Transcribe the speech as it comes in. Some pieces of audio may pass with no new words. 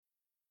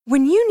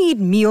When you need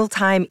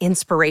mealtime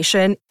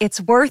inspiration,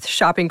 it's worth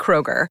shopping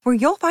Kroger, where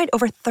you'll find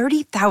over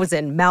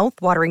 30,000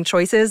 mouth-watering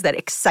choices that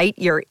excite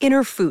your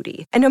inner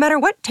foodie. And no matter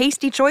what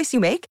tasty choice you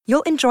make,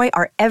 you'll enjoy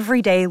our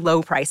everyday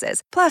low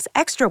prices, plus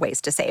extra ways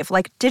to save,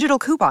 like digital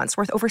coupons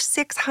worth over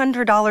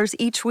 $600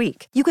 each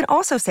week. You can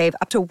also save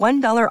up to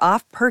 $1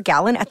 off per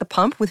gallon at the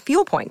pump with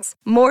fuel points.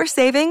 More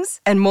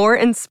savings and more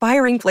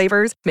inspiring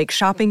flavors make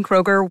shopping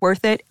Kroger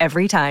worth it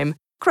every time.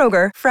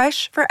 Kroger,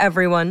 fresh for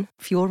everyone.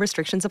 Fuel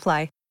restrictions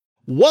apply.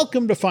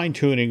 Welcome to Fine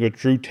Tuning with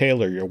Drew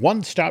Taylor, your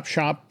one-stop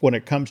shop when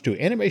it comes to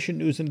animation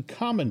news and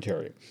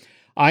commentary.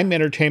 I'm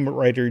entertainment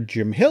writer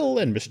Jim Hill,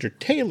 and Mr.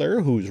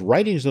 Taylor, whose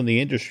writings on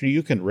the industry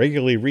you can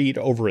regularly read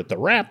over at The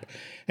Wrap,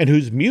 and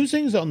whose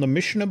musings on the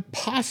Mission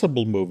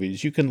Impossible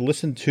movies you can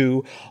listen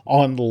to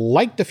on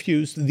Light the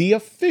Fuse, the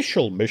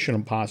official Mission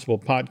Impossible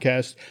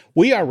podcast.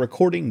 We are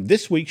recording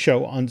this week's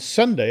show on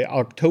Sunday,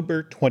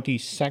 October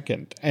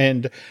 22nd,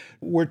 and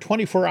we're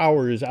 24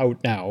 hours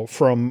out now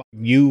from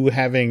you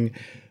having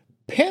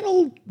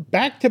panel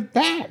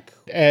back-to-back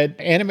at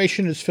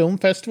Animation is Film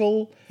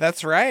Festival.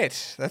 That's right.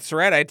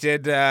 I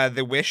did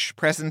the Wish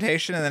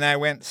presentation, and then I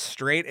went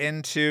straight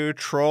into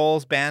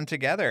Trolls Band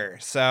Together.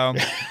 So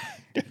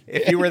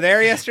if you were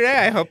there yesterday,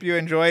 I hope you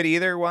enjoyed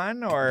either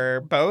one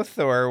or both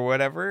or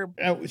whatever.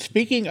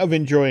 Speaking of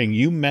enjoying,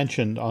 you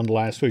mentioned on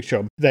last week's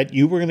show that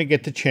you were going to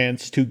get the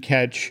chance to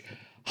catch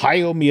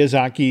Hayao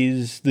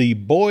Miyazaki's The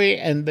Boy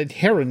and the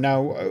Heron.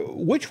 Now,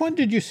 which one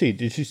did you see?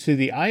 Did you see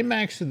the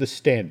IMAX or the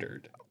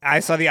Standard? I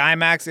saw the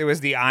IMAX. It was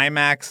the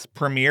IMAX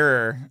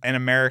premiere in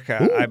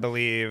America, I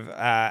believe.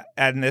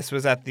 And this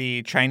was at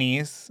the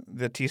Chinese,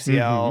 the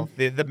TCL,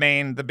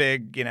 the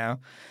big,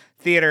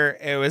 theater.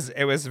 It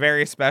was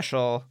very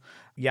special.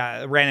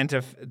 Yeah, ran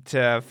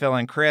into Phil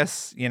and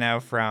Chris,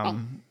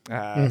 from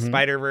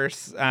Spider-Verse.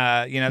 So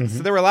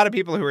there were a lot of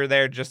people who were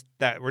there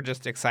that were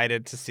just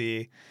excited to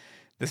see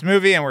this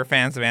movie and were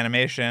fans of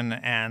animation.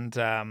 And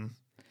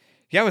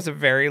it was a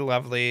very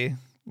lovely,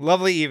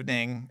 lovely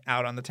evening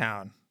out on the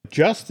town.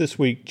 Just this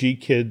week,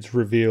 G-Kids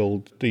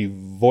revealed the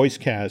voice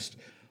cast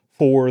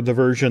for the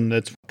version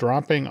that's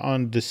dropping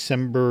on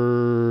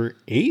December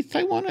 8th,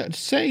 I want to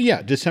say.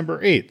 Yeah,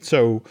 December 8th.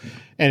 So,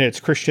 and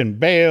it's Christian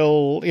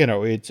Bale,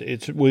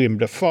 it's William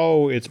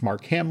Dafoe, it's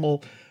Mark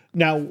Hamill.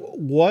 Now,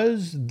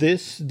 was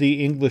this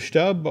the English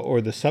dub or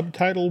the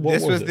subtitle?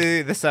 This was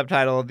the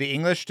subtitle. The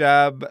English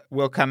dub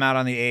will come out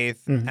on the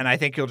 8th, and I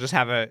think you'll just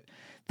have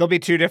there'll be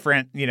two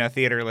different,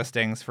 theater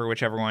listings for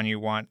whichever one you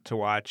want to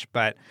watch.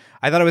 But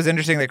I thought it was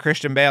interesting that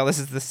Christian Bale, this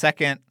is the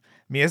second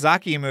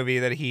Miyazaki movie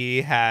that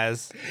he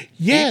has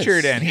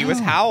featured in. Yeah. He was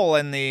Howl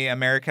in the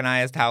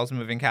Americanized Howl's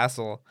Moving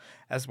Castle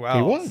as well.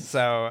 He was.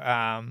 So,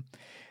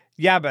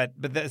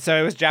 so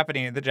it was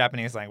the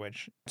Japanese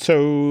language.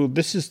 So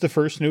this is the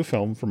first new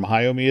film from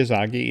Hayao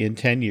Miyazaki in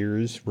 10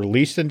 years,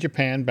 released in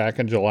Japan back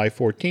on July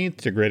 14th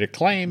to great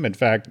acclaim. In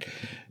fact,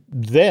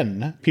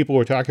 then people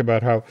were talking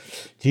about how,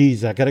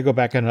 geez, I got to go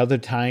back another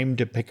time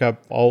to pick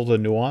up all the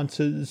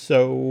nuances.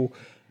 So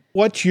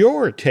what's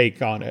your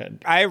take on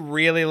it? I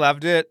really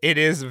loved it. It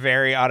is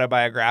very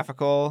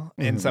autobiographical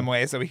in some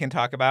ways that we can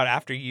talk about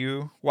after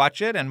you watch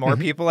it and more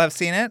people have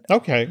seen it.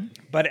 Okay.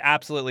 But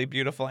absolutely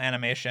beautiful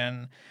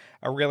animation,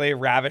 a really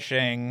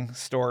ravishing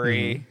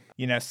story.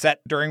 Set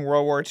during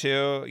World War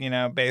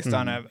II, based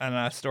on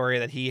a story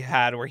that he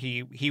had where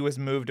he was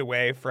moved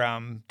away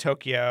from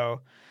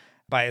Tokyo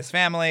by his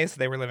family. So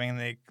they were living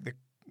in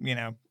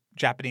the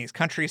Japanese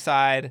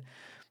countryside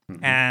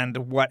and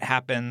what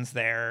happens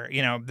there.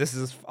 This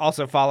is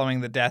also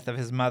following the death of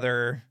his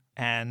mother.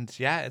 And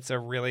it's a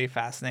really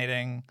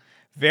fascinating,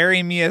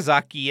 very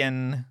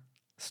Miyazakian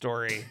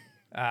story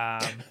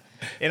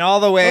in all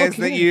the ways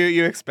that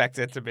you expect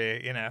it to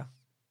be,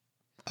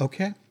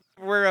 Okay.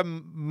 We're a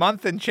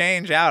month and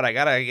change out. I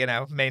got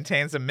to,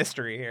 maintain some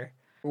mystery here.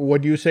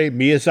 What do you say,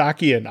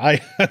 Miyazakian? I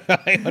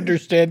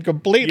understand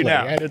completely.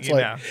 And it's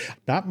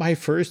not my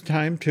first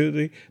time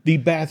to the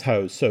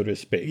bathhouse, so to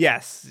speak.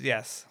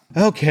 Yes.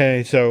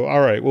 Okay, so,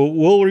 all right.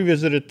 We'll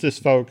revisit this,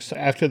 folks,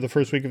 after the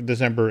first week of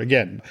December.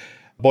 Again,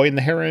 Boy and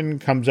the Heron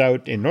comes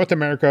out in North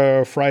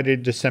America Friday,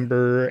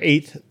 December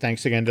 8th.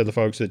 Thanks again to the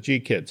folks at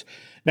G-Kids.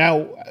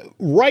 Now,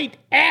 right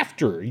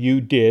after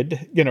you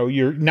did,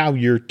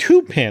 your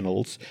two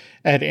panels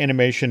at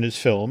Animation is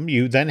Film,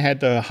 you then had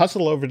to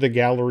hustle over to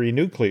Gallery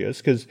Nucleus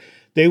because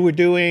they were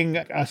doing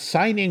a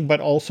signing, but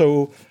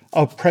also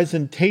a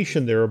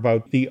presentation there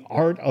about the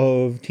art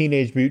of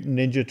Teenage Mutant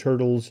Ninja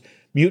Turtles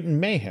Mutant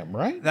Mayhem,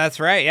 right? That's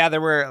right. Yeah, there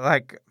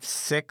were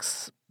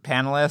 6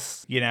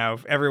 panelists,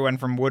 everyone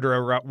from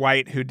Woodrow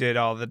White, who did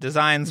all the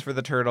designs for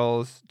the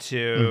Turtles,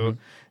 to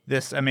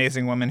this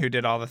amazing woman who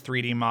did all the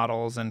 3D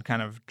models and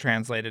kind of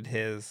translated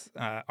his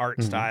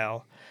art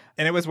style.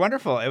 And it was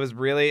wonderful. It was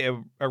really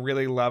a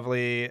really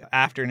lovely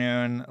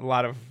afternoon. A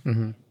lot of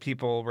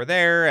people were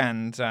there,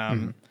 and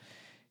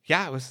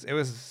it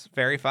was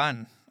very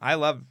fun. I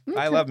love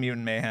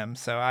Mutant Mayhem,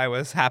 so I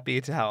was happy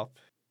to help.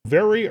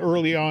 Very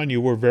early on,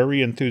 you were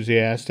very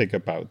enthusiastic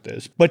about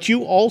this. But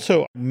you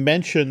also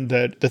mentioned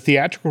that the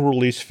theatrical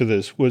release for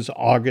this was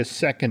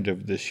August 2nd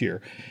of this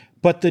year.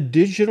 But the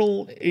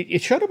digital,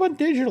 it showed up on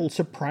digital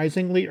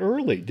surprisingly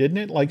early, didn't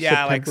it? Like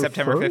Yeah, September like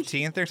September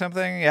 1st? 15th or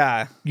something.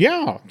 Yeah.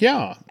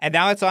 Yeah. And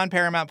now it's on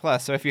Paramount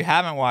Plus. So if you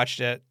haven't watched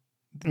it,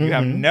 you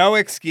have Mm-hmm. no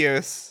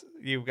excuse.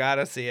 You've got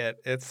to see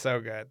it. It's so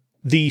good.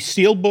 The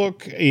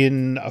Steelbook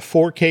in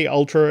 4K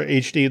Ultra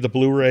HD, the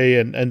Blu-ray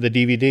and the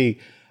DVD,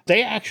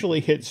 they actually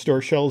hit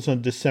store shelves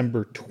on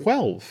December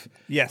 12th.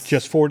 Yes.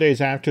 Just 4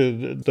 days after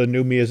the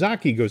new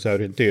Miyazaki goes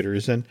out in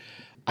theaters. And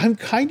I'm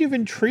kind of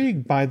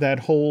intrigued by that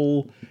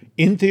whole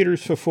in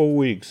theaters for 4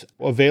 weeks,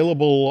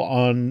 available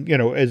on,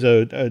 as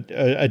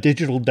a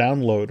digital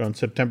download on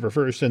September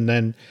 1st, and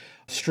then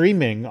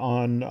streaming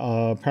on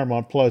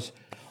Paramount Plus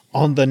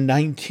on the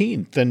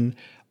 19th. And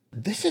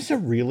this is a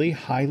really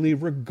highly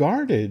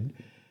regarded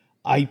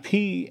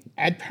IP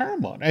at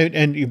Paramount.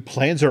 And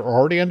plans are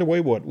already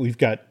underway. We've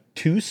got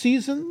 2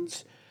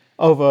 seasons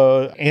of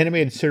a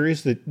animated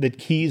series that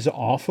keys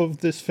off of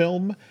this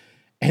film,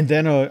 and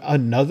then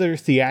another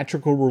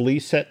theatrical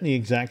release set in the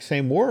exact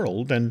same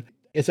world. And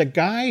as a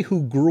guy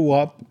who grew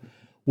up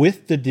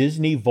with the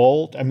Disney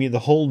Vault, I mean, the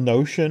whole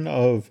notion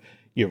of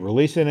you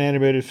release an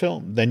animated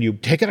film, then you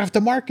take it off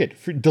the market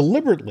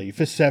deliberately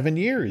for 7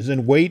 years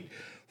and wait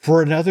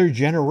for another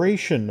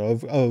generation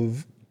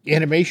of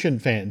animation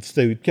fans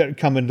to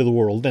come into the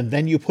world, and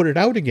then you put it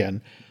out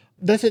again.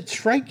 Does it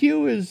strike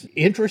you as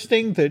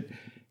interesting that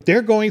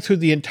they're going through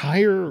the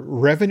entire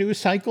revenue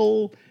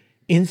cycle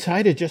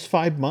inside of just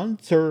 5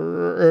 months,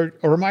 or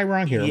am I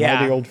wrong here? Yeah,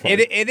 am I the old fart?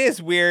 it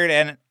is weird,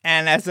 and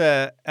as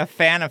a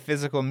fan of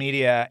physical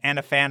media and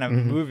a fan of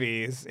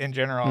movies in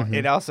general,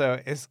 it also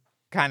is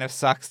kind of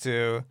sucks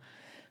to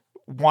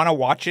want to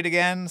watch it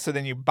again. So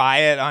then you buy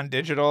it on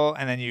digital,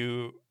 and then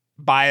you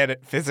buy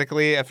it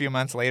physically a few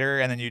months later,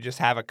 and then you just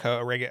have a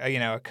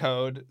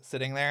code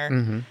sitting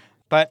there.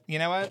 But you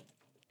know what?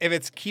 If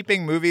it's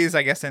keeping movies,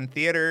 I guess, in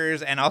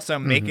theaters and also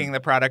making the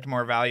product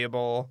more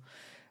valuable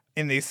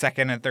in these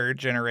second and third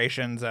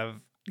generations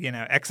of,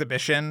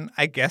 exhibition,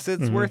 I guess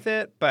it's worth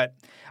it. But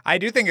I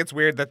do think it's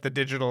weird that the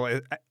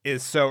digital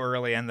is so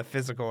early and the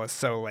physical is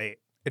so late.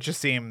 It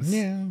just seems,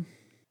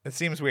 it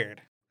seems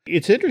weird.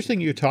 It's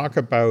interesting you talk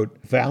about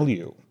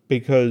value,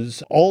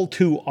 because all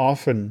too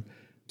often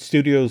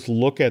studios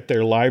look at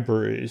their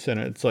libraries and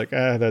it's like,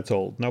 that's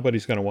old.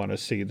 Nobody's going to want to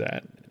see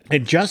that.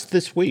 And just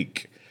this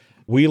week,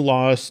 we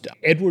lost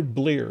Edward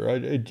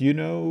Blear. Do you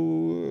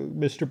know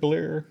Mr.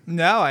 Blear?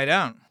 No, I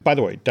don't. By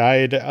the way,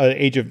 died at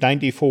the age of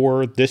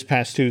 94 this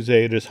past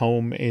Tuesday at his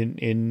home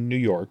in New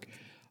York.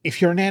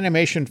 If you're an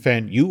animation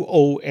fan, you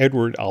owe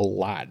Edward a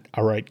lot,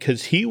 all right?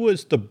 Because he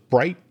was the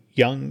bright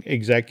young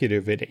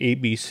executive at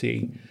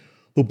ABC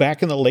who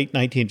back in the late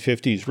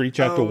 1950s reached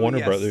out to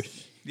Warner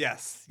Brothers.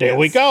 Yes. There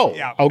we go.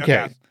 Yeah.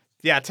 Okay.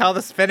 Yeah,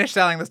 finish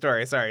telling the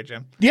story. Sorry,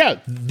 Jim. Yeah,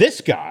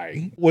 this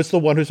guy was the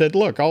one who said,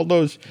 look, all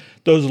those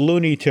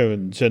Looney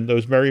Tunes and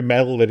those merry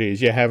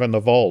melodies you have in the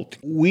vault,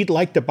 we'd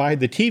like to buy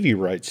the TV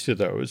rights to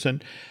those.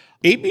 And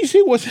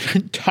ABC wasn't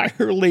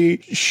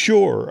entirely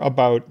sure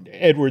about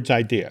Edward's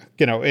idea.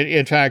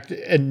 In fact,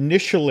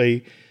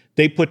 initially,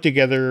 they put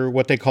together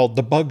what they called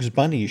the Bugs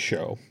Bunny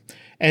show.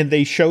 And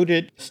they showed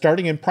it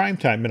starting in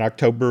primetime in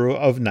October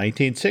of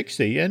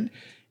 1960. And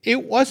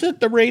it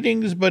wasn't the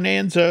ratings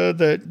bonanza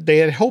that they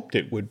had hoped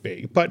it would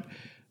be. But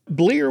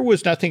Blear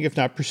was nothing if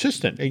not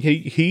persistent.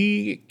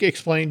 He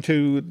explained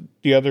to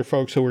the other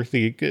folks who were at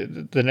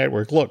the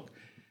network, look,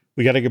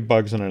 we got to give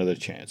Bugs another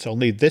chance.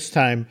 Only this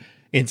time,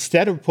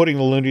 instead of putting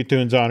the Looney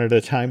Tunes on at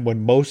a time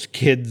when most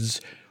kids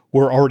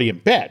were already in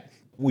bed,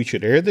 we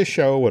should air this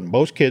show when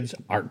most kids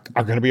are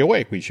going to be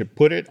awake. We should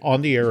put it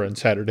on the air on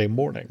Saturday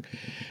morning.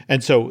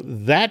 And so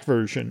that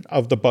version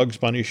of the Bugs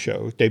Bunny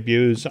show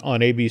debuts on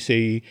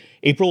ABC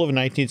April of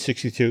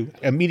 1962,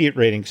 immediate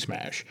rating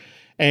smash.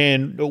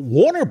 And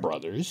Warner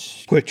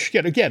Brothers, which,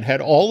 again,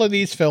 had all of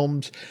these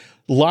films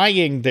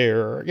lying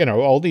there,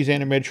 all these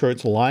animated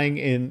shorts lying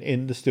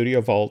in the studio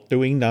vault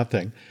doing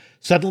nothing,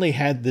 suddenly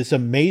had this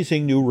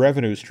amazing new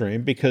revenue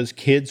stream because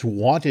kids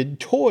wanted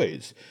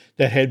toys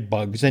that had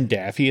Bugs and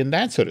Daffy and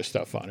that sort of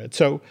stuff on it.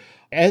 So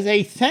as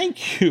a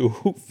thank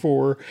you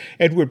for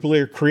Edward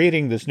Blear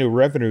creating this new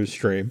revenue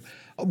stream,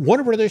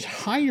 Warner Brothers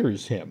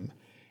hires him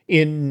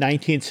in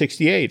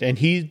 1968, and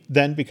he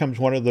then becomes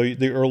one of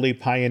the early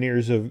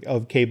pioneers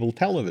of cable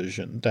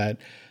television that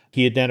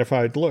he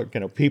identified, look,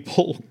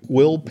 people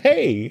will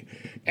pay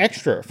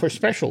extra for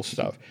special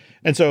stuff.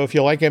 And so if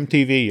you like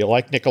MTV, you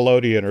like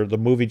Nickelodeon or the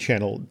Movie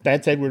Channel,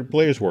 that's Edward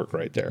Blear's work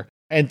right there.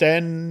 And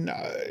then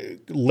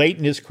late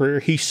in his career,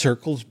 he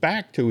circles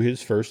back to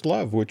his first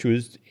love, which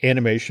was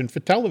animation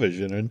for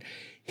television. And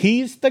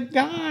he's the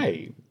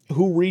guy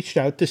who reached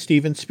out to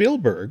Steven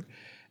Spielberg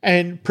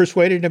and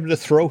persuaded him to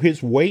throw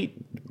his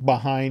weight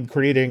behind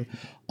creating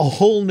a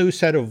whole new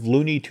set of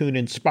Looney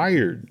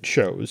Tune-inspired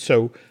shows.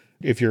 So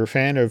if you're a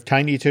fan of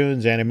Tiny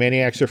Toons,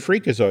 Animaniacs, or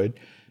Freakazoid,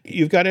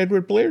 you've got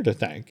Edward Blear to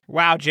thank.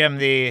 Wow, Jim,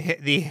 the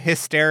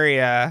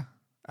hysteria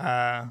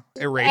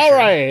erasure. All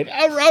right.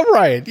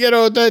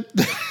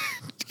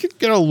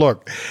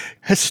 Look,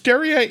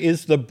 Hysteria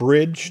is the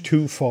bridge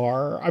too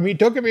far. I mean,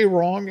 don't get me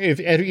wrong. If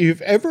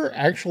you've ever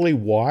actually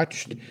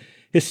watched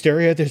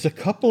Hysteria, there's a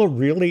couple of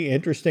really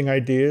interesting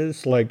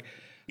ideas. Like,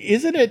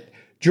 isn't it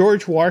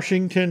George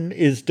Washington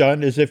is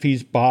done as if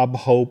he's Bob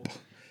Hope?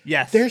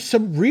 Yes. There's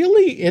some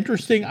really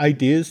interesting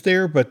ideas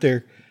there, but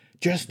they're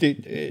just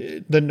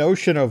the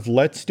notion of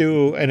let's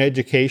do an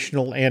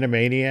educational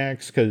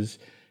Animaniacs because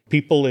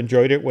people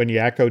enjoyed it when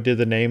Yakko did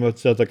the name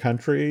of the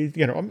country.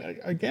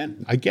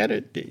 Again, I get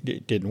it.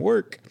 It didn't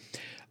work.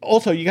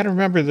 Also, you got to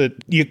remember that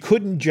you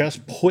couldn't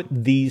just put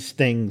these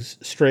things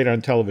straight on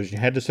television.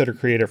 You had to sort of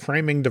create a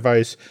framing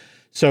device.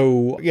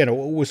 So,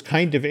 what was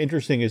kind of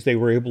interesting is they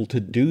were able to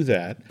do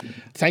that,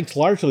 thanks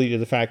largely to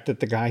the fact that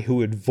the guy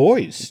who had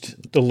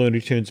voiced the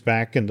Looney Tunes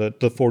back in the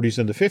 40s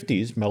and the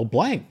 50s, Mel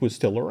Blanc, was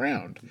still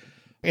around.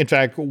 In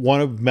fact,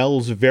 one of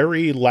Mel's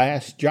very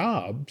last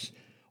jobs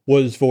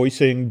was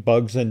voicing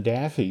Bugs and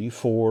Daffy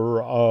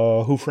for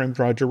Who Framed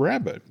Roger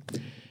Rabbit.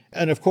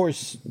 And of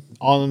course,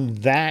 on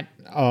that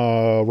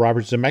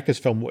Robert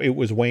Zemeckis film, it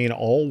was Wayne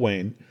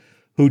Allwyn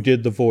who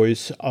did the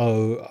voice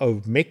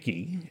of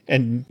Mickey.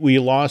 And we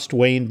lost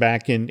Wayne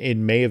back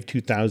in May of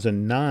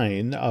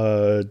 2009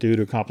 due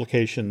to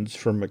complications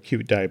from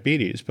acute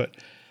diabetes. But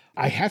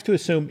I have to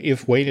assume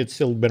if Wayne had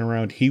still been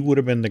around, he would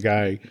have been the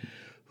guy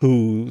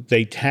who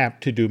they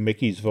tapped to do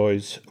Mickey's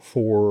voice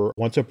for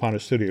Once Upon a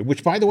Studio,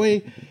 which, by the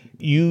way,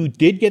 you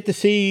did get to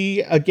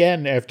see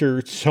again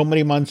after so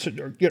many months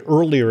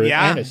earlier at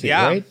Annecy,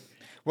 right?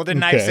 Well,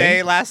 didn't I say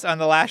on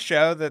the last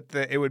show that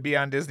it would be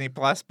on Disney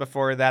Plus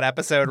before that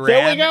episode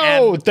ran?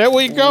 There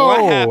we go.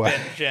 What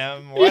happened,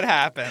 Jim? What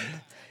happened?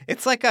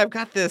 It's like I've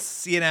got this,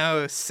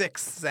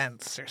 sixth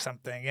sense or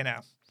something,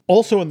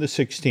 Also on the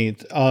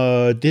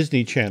 16th,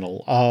 Disney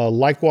Channel,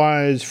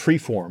 likewise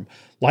Freeform,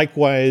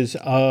 likewise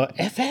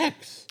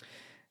FX.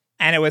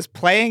 And it was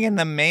playing in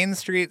the Main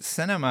Street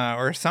Cinema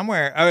or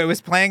somewhere. Oh, it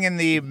was playing in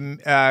the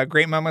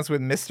Great Moments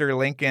with Mr.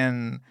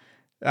 Lincoln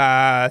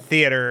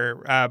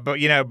theater. But,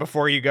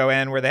 before you go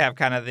in where they have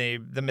kind of the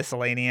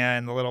miscellanea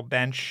and the little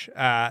bench,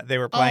 they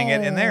were playing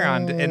it in there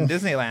in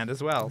Disneyland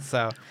as well.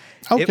 So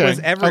it was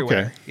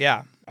everywhere. Okay.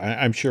 Yeah.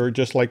 I'm sure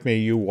just like me,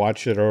 you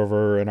watched it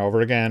over and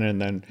over again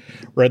and then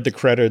read the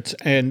credits.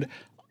 And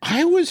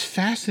I was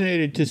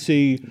fascinated to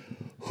see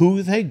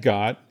who they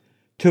got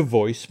to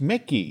voice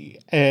Mickey.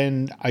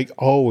 And I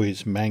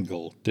always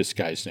mangle this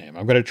guy's name.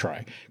 I'm going to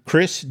try.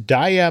 Chris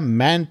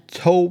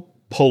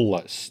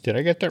Diamantopoulos. Did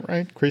I get that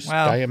right? Chris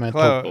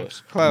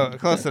Diamantopoulos.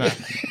 Close enough.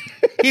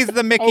 He's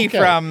the Mickey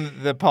from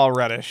the Paul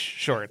Reddish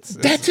shorts.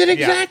 That's it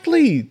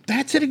exactly. Yeah.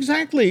 That's it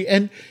exactly.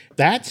 And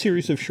that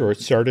series of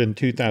shorts started in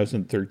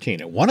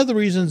 2013. And one of the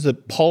reasons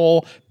that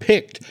Paul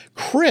picked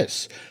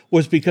Chris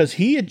was because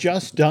he had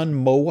just done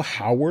Mo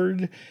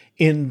Howard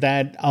in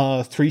that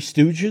Three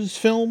Stooges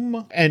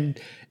film. And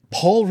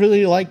Paul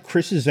really liked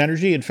Chris's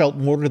energy and felt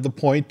more to the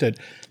point that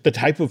the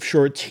type of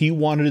shorts he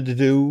wanted to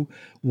do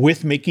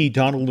with Mickey,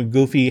 Donald, and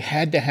Goofy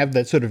had to have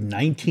that sort of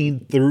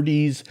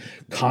 1930s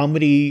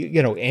comedy,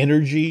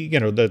 energy,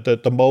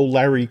 the Mo,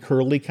 Larry,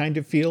 Curly kind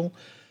of feel.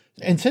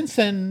 And since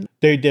then,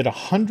 they did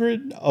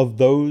 100 of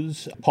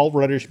those Paul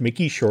Reddish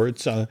Mickey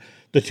shorts,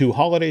 the two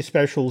holiday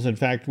specials. In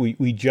fact,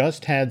 we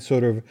just had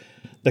sort of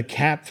the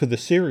cap for the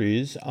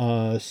series,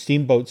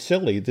 Steamboat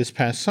Silly, this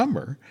past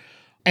summer.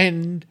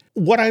 And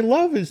what I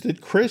love is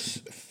that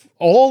Chris,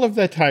 all of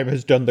that time,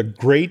 has done the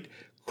great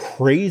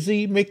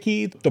crazy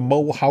Mickey, the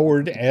Mo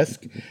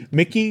Howard-esque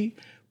Mickey.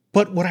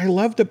 But what I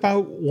loved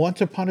about Once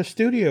Upon a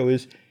Studio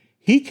is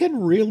he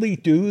can really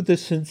do the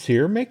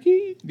sincere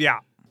Mickey. Yeah.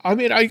 I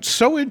mean, I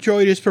so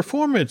enjoyed his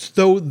performance.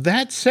 Though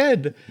that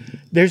said,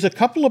 there's a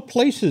couple of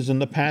places in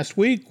the past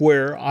week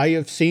where I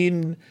have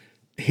seen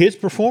his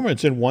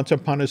performance in Once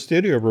Upon a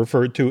Studio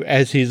referred to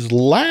as his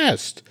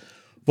last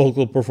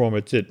vocal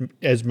performance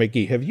as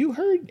Mickey. Have you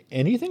heard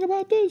anything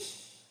about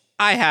this?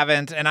 I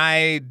haven't, and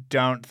I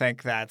don't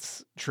think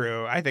that's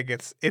true. I think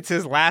it's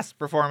his last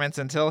performance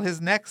until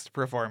his next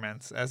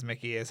performance as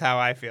Mickey is how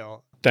I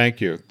feel. Thank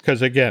you.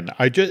 Because again,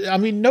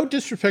 no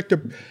disrespect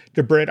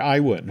to Brett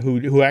Iwan,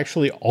 who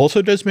actually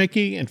also does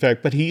Mickey, in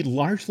fact, but he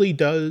largely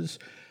does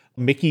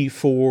Mickey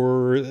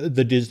for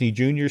the Disney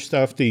Junior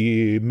stuff,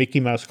 the Mickey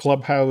Mouse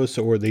Clubhouse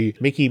or the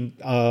Mickey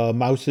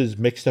Mouse's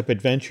Mixed Up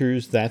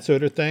Adventures, that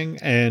sort of thing.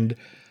 And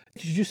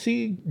did you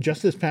see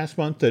just this past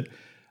month that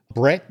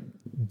Brett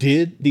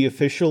did the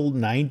official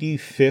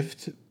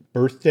 95th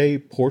birthday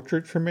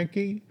portrait for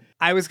Mickey?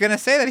 I was going to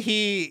say that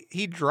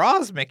he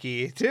draws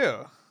Mickey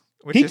too,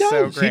 which is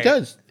so great. He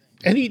does.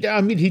 And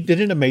he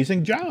did an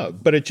amazing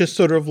job, but it's just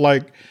sort of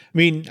like,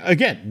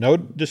 again, no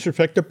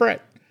disrespect to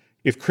Brett.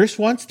 If Chris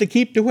wants to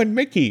keep doing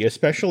Mickey,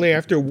 especially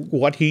after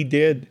what he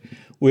did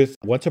with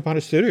Once Upon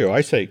a Studio, I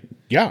say,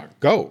 yeah,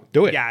 go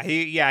do it. Yeah,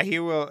 he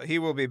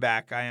will be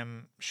back. I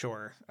am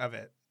sure of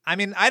it. I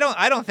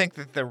don't think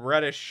that the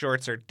Reddish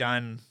shorts are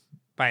done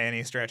by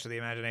any stretch of the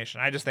imagination.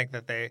 I just think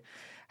that they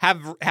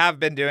have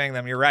been doing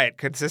them, you're right,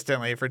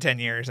 consistently for 10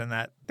 years and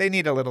that they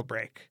need a little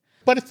break.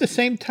 But at the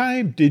same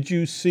time, did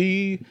you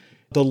see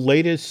the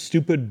latest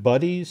Stupid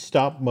Buddies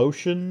stop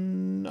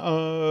motion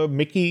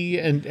Mickey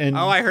and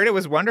Oh, I heard it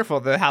was wonderful.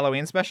 The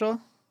Halloween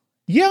special.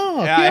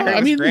 yeah, I heard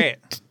it was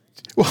great.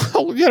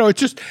 Well,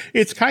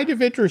 it's kind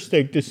of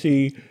interesting to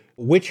see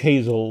Witch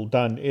Hazel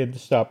done in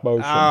stop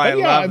motion. Oh, I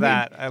love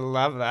that. I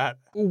love that.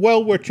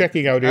 Well, we're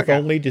checking out, if Okay.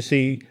 only to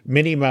see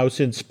Minnie Mouse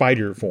in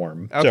spider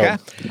form. Okay.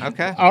 So,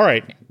 Okay. all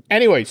right.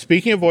 Anyway,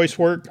 speaking of voice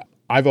work,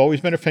 I've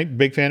always been a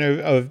big fan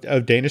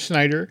of Dana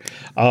Snyder.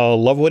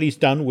 Love what he's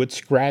done with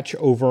Scratch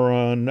over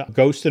on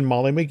Ghost and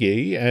Molly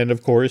McGee. And,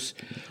 of course,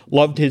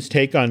 loved his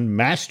take on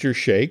Master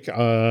Shake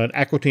on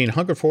Aqua Teen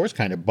Hunger Force.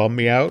 Kind of bummed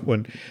me out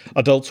when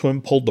Adult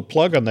Swim pulled the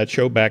plug on that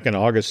show back in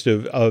August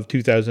of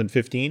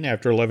 2015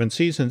 after 11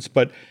 seasons.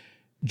 But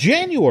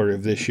January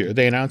of this year,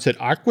 they announced that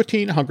Aqua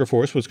Teen Hunger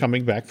Force was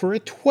coming back for a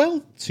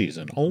 12th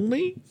season.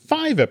 Only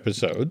 5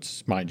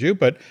 episodes, mind you,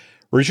 but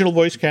original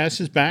voice cast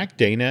is back.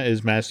 Dana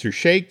is Master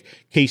Shake,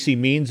 Casey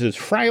Means is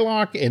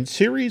Frylock, and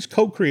series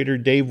co-creator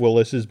Dave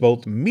Willis is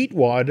both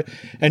Meatwad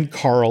and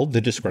Carl, the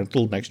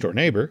disgruntled next-door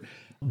neighbor.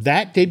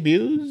 That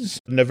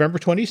debuts November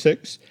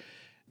 26th.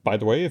 By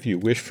the way, if you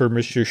wish for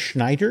Mr.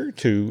 Schneider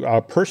to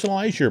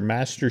personalize your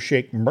Master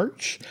Shake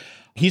merch,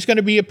 he's going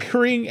to be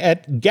appearing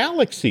at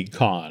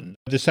GalaxyCon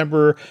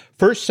December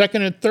 1st,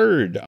 2nd, and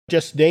 3rd,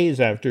 just days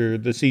after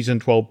the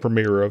season 12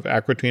 premiere of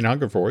Aqua Teen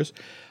Hunger Force.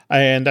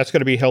 And that's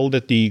going to be held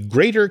at the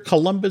Greater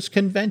Columbus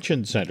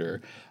Convention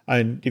Center.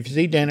 And if you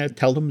see Dana,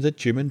 tell them that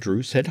Jim and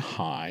Drew said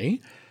hi.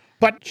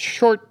 But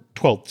short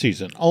 12th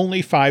season,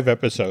 only 5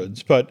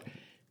 episodes. But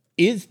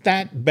is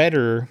that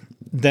better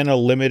than a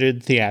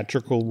limited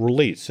theatrical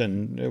release?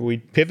 And we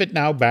pivot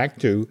now back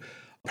to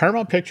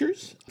Paramount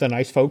Pictures, the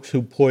nice folks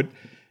who put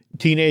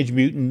Teenage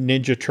Mutant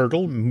Ninja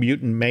Turtle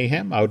Mutant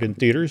Mayhem out in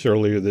theaters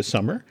earlier this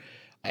summer.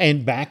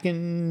 And back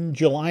in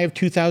July of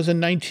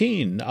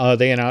 2019,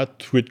 they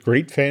announced with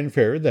great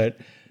fanfare that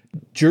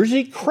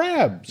Jersey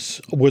Crabs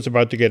was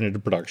about to get into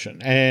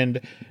production. And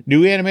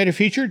new animated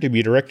feature to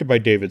be directed by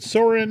David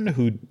Soren,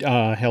 who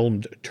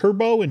helmed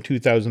Turbo in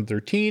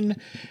 2013,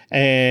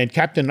 and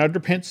Captain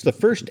Underpants, the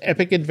first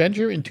epic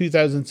adventure in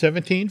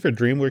 2017 for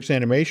DreamWorks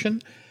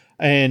Animation.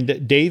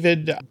 And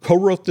David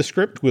co-wrote the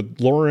script with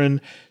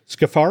Lauren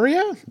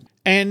Scafaria.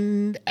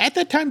 And at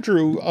that time,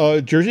 Drew,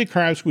 Jersey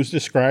Crabs was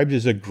described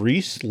as a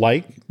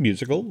Grease-like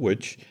musical,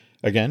 which,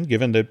 again,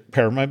 given that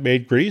Paramount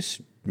made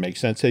Grease, makes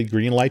sense they'd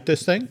greenlight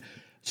this thing.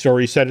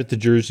 Story set at the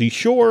Jersey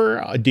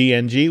Shore.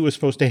 DNG was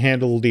supposed to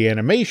handle the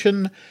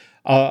animation.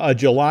 A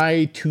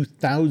July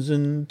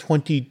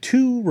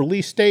 2022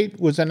 release date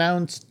was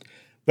announced,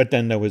 but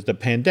then there was the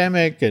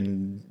pandemic,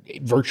 and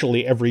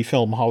virtually every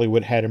film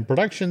Hollywood had in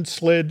production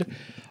slid.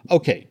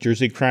 Okay,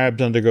 Jersey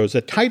Crabs undergoes a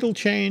title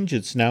change.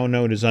 It's now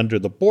known as Under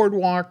the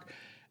Boardwalk.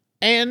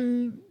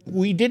 And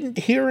we didn't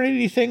hear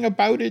anything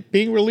about it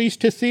being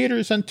released to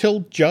theaters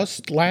until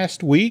just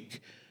last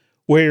week,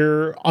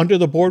 where Under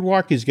the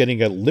Boardwalk is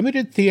getting a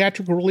limited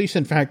theatrical release.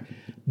 In fact,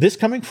 this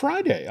coming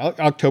Friday,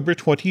 October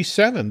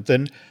 27th.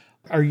 And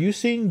are you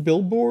seeing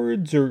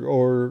billboards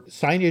or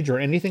signage or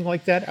anything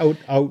like that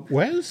out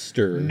west?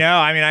 Or No,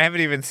 I mean, I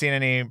haven't even seen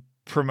any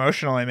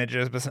promotional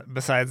images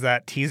besides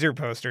that teaser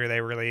poster they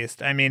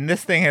released. I mean,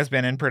 this thing has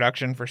been in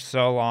production for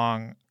so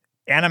long.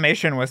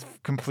 Animation was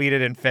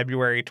completed in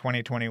February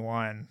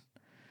 2021.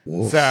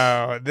 Oof.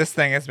 So this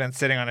thing has been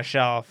sitting on a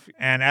shelf.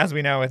 And as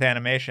we know with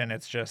animation,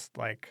 it's just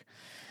like,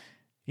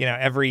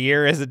 every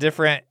year is a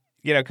different,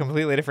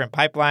 completely different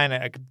pipeline,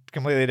 a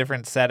completely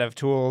different set of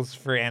tools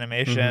for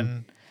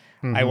animation.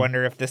 Mm-hmm. I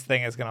wonder if this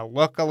thing is going to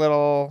look a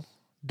little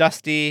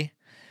dusty.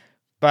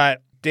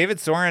 But David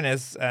Soren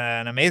is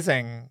an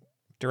amazing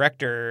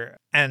director.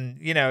 And,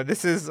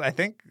 this is, I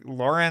think,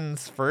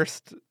 Lauren's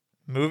first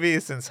movie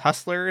since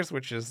Hustlers,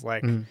 which is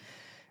like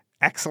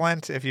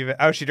excellent.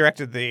 She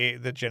directed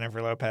the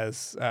Jennifer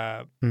Lopez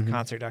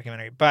concert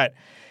documentary, but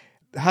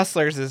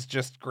Hustlers is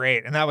just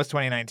great, and that was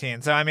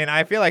 2019. So I mean,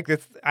 I feel like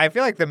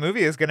the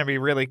movie is going to be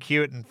really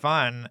cute and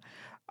fun.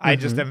 I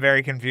just am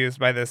very confused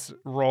by this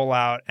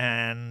rollout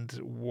and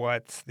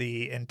what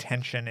the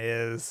intention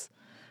is,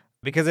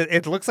 because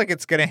it looks like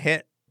it's going to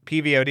hit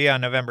PVOD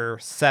on November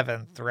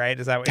 7th, right?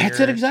 Is that what That's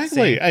you're it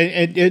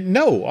exactly.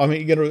 No, I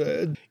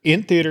mean,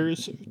 in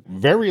theaters,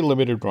 very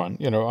limited run,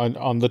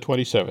 on the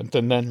 27th,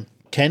 and then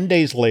 10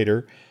 days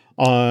later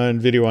on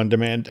video on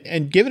demand.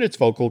 And given its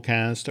vocal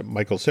cast,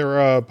 Michael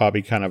Cera,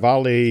 Bobby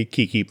Cannavale,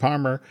 Keke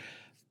Palmer,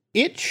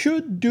 it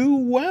should do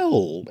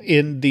well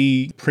in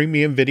the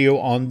premium video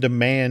on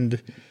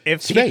demand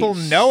if space. People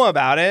know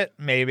about it,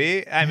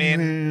 maybe. I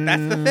mean,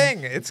 that's the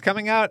thing. It's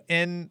coming out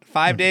in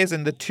 5 days,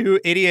 and the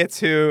two idiots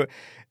who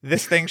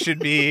this thing should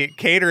be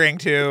catering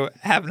to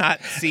have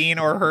not seen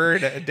or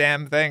heard a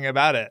damn thing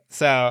about it.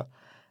 So,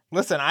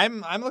 listen,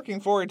 I'm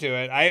looking forward to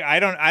it. I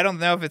don't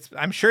know if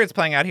I'm sure it's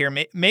playing out here.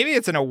 Maybe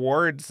it's an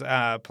awards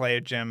play,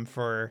 Jim,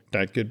 for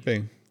that could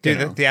be. Do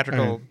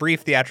the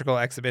brief theatrical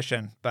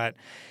exhibition. But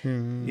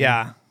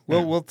yeah,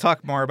 we'll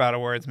talk more about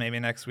awards maybe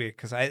next week,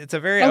 because it's a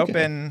very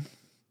open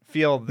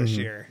field this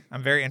year.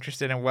 I'm very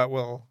interested in what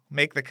will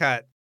make the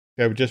cut.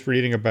 I was just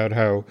reading about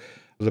how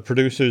the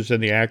producers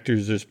and the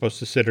actors are supposed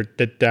to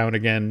sit down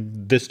again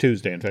this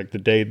Tuesday. In fact, the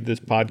day this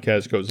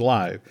podcast goes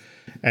live.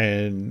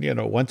 And,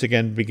 once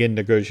again, begin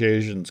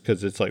negotiations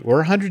because it's like we're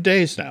 100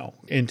 days now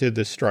into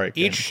this strike.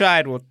 Each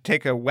side will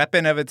take a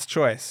weapon of its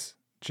choice,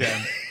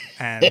 Jim,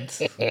 and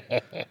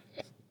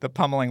the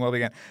pummeling will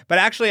begin. But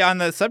actually, on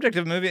the subject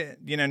of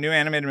new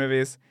animated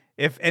movies,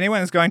 if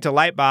anyone is going to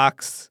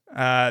Lightbox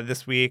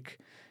this week,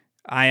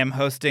 I am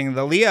hosting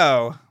the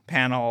Leo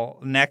panel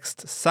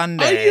next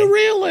Sunday. Are you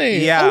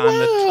really? Yeah, on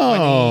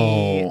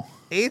the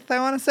 28th, I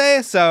want to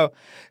say. So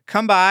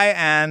come by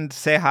and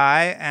say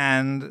hi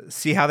and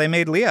see how they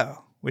made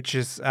Leo, which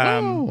is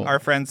our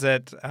friends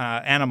at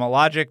Animal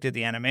Logic did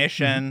the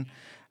animation.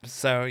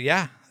 So,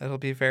 yeah, it'll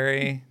be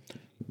very,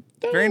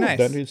 very nice.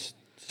 That is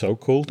so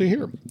cool to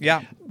hear.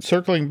 Yeah.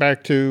 Circling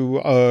back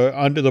to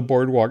Under the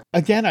Boardwalk,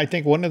 again, I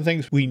think one of the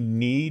things we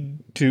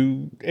need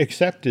to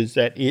accept is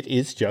that it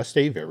is just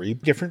a very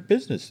different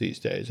business these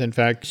days. In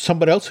fact,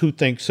 somebody else who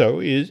thinks so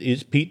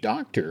is Pete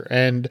Docter.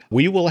 And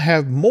we will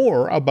have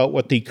more about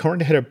what the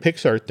current head of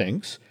Pixar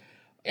thinks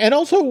and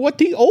also what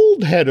the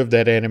old head of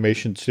that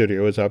animation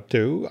studio is up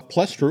to.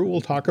 Plus, Drew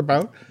will talk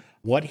about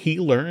what he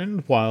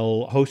learned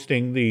while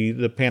hosting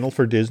the panel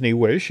for Disney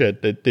Wish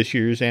at this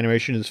year's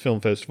Animation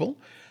Film Festival.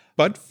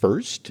 But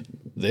first,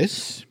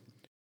 this.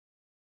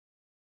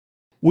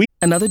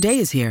 Another day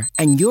is here,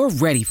 and you're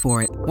ready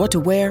for it. What to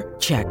wear?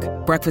 Check.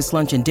 Breakfast,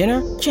 lunch, and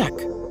dinner? Check.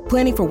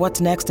 Planning for what's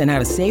next and how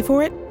to save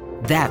for it?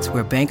 That's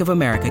where Bank of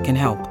America can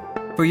help.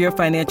 For your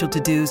financial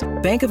to-dos,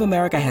 Bank of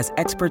America has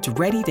experts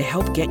ready to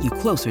help get you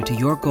closer to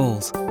your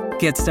goals.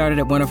 Get started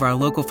at one of our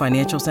local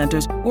financial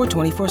centers or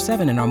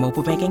 24/7 in our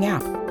mobile banking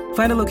app.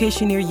 Find a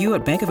location near you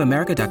at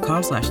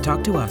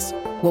bankofamerica.com/talktous.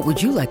 What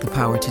would you like the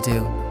power to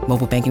do?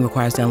 Mobile banking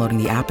requires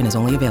downloading the app and is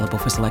only available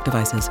for select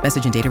devices.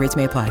 Message and data rates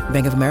may apply.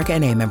 Bank of America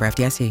N.A., member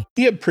FDIC.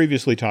 We have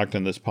previously talked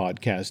on this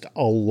podcast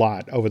a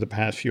lot over the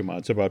past few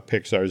months about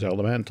Pixar's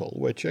Elemental,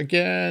 which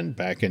again,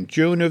 back in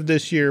June of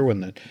this year when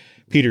the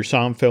Peter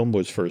Sohm film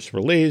was first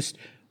released,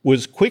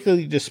 was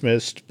quickly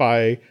dismissed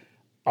by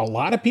a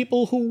lot of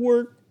people who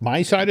were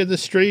my side of the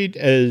street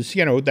as,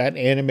 that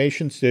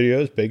animation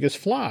studio's biggest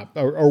flop,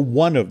 or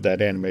one of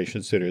that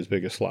animation studio's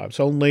biggest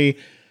flops, only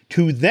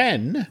to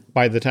then,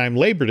 by the time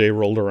Labor Day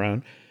rolled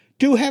around,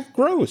 to have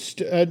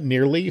grossed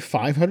nearly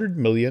 $500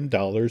 million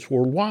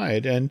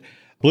worldwide. And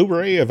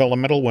Blu-ray of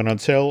Elemental went on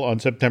sale on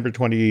September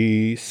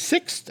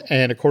 26th,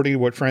 and according to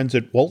what friends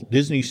at Walt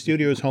Disney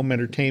Studios Home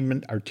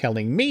Entertainment are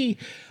telling me,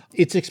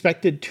 it's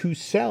expected to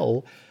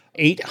sell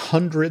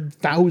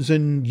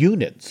 800,000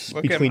 units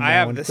between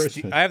now and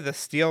Christmas. I have the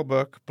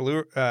Steelbook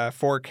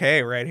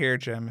 4K right here,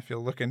 Jim, if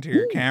you'll look into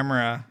your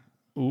camera.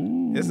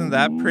 Ooh. Isn't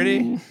that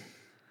pretty?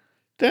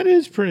 That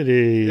is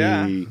pretty.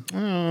 Yeah.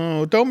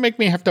 Oh, don't make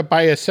me have to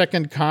buy a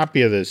second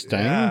copy of this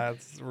thing. Yeah,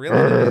 it's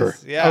really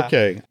nice. Yeah.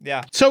 Okay.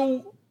 Yeah.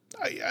 So,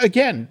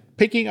 again,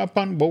 picking up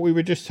on what we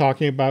were just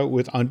talking about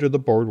with Under the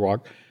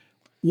Boardwalk,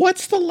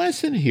 what's the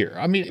lesson here?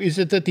 I mean, is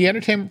it that the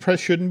entertainment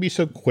press shouldn't be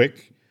so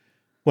quick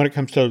when it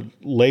comes to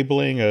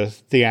labeling a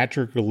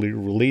theatrically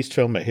released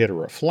film a hit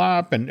or a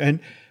flop?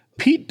 And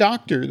Pete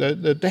Docter,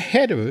 the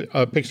head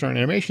of Pixar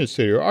Animation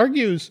Studio,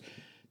 argues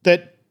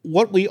that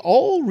what we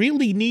all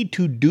really need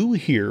to do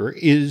here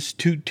is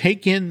to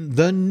take in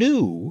the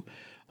new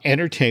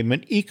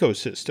entertainment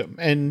ecosystem.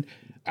 And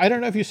I don't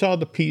know if you saw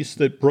the piece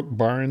that Brooke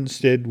Barnes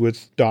did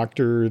with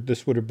Docter.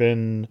 This would have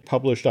been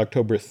published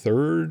October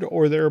 3rd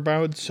or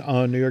thereabouts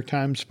on New York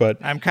Times. But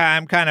I'm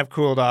kind of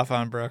cooled off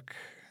on Brooke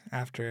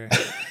after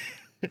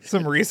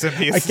some recent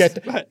pieces. I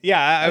get but yeah,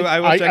 I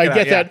will check it out.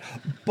 I get that.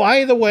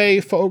 By the way,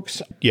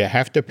 folks, you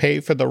have to pay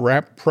for the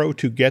Wrap Pro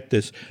to get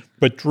this.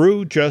 But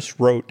Drew just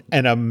wrote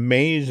an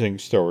amazing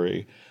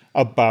story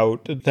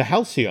about the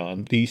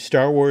Halcyon, the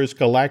Star Wars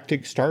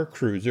Galactic Star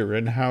Cruiser,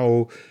 and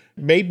how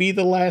maybe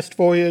the last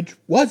voyage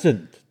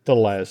wasn't the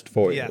last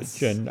voyage.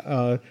 Yes. And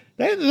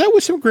that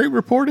was some great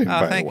reporting, by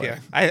the way. Thank you.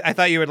 I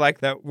thought you would like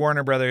that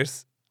Warner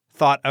Brothers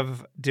thought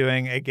of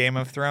doing a Game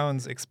of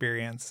Thrones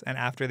experience, and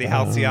after the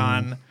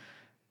Halcyon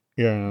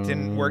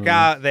didn't work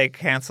out, they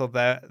canceled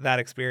that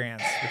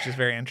experience, which is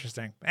very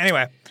interesting.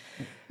 Anyway.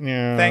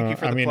 Yeah, thank you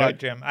for the plug,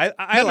 Jim.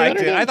 I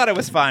liked it. I thought it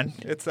was fun.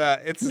 It's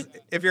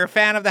if you're a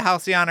fan of the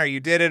Halcyon or you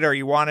did it or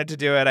you wanted to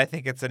do it, I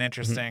think it's an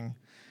interesting.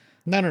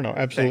 No,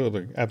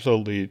 absolutely,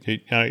 absolutely.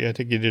 I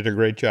think you did a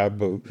great job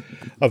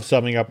of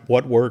summing up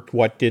what worked,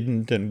 what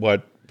didn't, and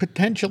what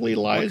potentially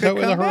lies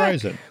over the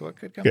horizon. What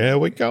could come There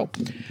we go.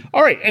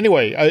 All right.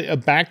 Anyway,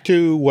 back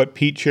to what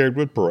Pete shared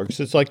with Brooks.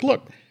 It's like,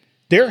 look.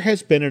 There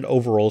has been an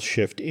overall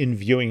shift in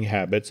viewing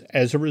habits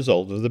as a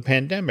result of the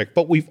pandemic,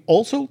 but we've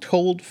also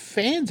told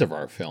fans of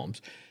our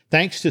films,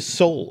 thanks to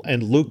Soul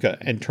and Luca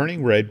and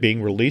Turning Red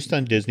being released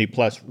on Disney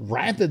Plus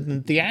rather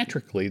than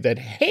theatrically, that,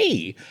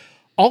 hey,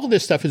 all of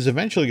this stuff is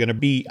eventually going to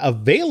be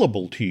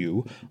available to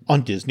you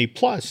on Disney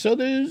Plus, so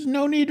there's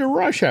no need to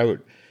rush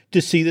out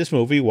to see this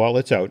movie while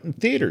it's out in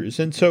theaters.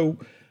 And so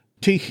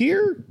to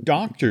hear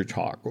Docter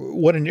talk,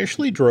 what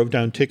initially drove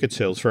down ticket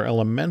sales for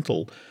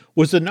Elemental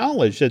was the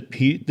knowledge that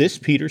this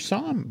Peter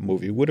Som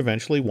movie would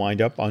eventually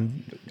wind up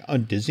on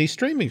Disney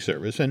streaming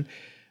service. And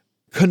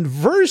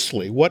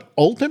conversely, what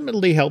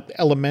ultimately helped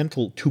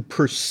Elemental to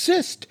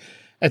persist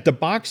at the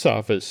box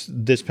office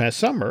this past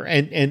summer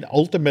and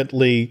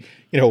ultimately,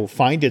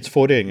 find its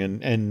footing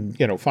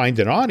and find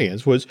an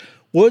audience was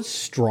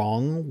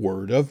strong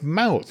word of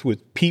mouth,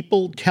 with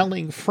people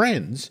telling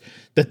friends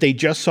that they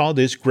just saw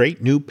this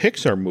great new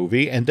Pixar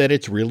movie and that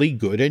it's really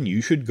good and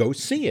you should go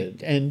see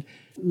it. And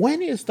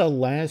when is the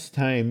last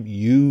time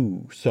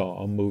you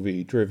saw a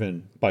movie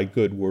driven by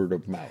good word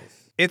of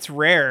mouth? It's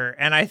rare.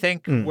 And I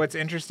think what's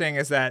interesting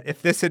is that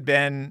if this had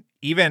been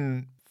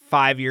even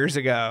 5 years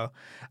ago,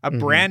 a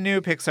brand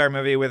new Pixar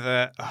movie with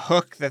a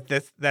hook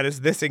that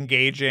is this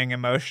engaging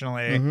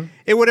emotionally,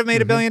 it would have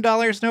made $1 billion,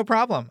 no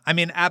problem. I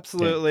mean,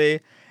 absolutely. Yeah.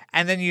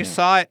 And then you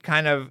saw it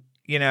kind of,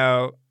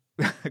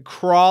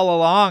 crawl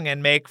along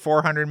and make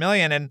 $400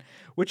 million, and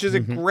which is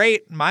a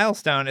great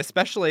milestone,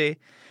 especially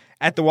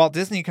at the Walt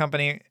Disney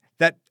Company,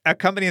 that a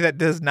company that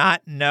does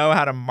not know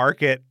how to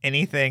market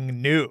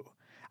anything new.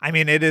 I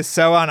mean, it is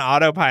so on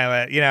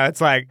autopilot.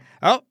 It's like,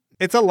 oh,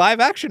 it's a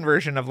live action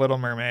version of Little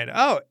Mermaid.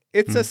 Oh,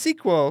 it's a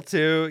sequel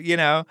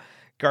to,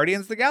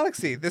 Guardians of the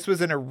Galaxy. This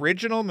was an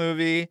original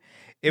movie.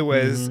 It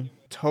was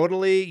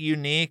totally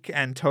unique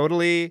and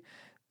totally,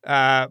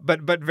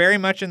 but very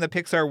much in the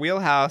Pixar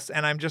wheelhouse.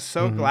 And I'm just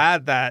so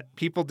glad that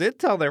people did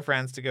tell their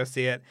friends to go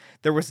see it.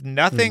 There was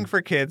nothing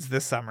for kids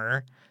this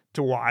summer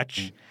to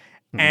watch.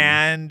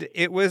 And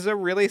it was a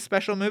really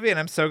special movie. And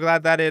I'm so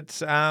glad that it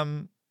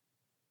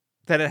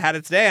had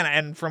its day.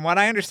 And from what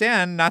I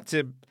understand, not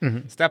to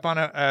step on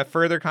a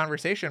further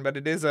conversation, but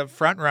it is a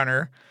front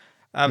runner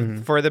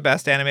for the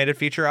Best Animated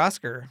Feature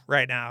Oscar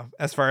right now,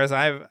 as far as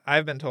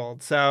I've been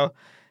told. So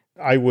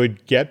I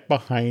would get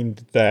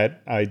behind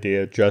that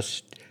idea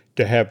just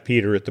to have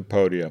Peter at the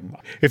podium.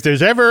 If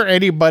there's ever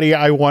anybody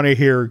I want to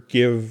hear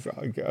give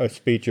a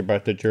speech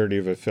about the journey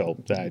of a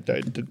film, that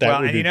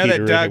would be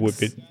Peter.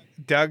 That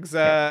Doug's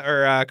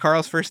or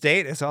Carl's First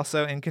Date is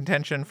also in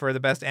contention for the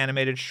Best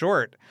Animated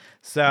Short.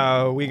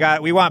 So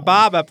we want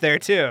Bob up there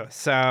too.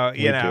 So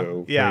we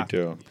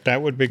do.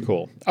 That would be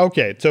cool.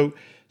 Okay, so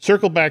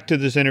circle back to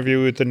this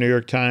interview with the New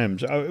York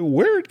Times.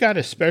 Where it got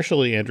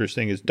especially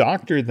interesting is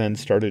Doctor then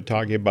started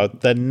talking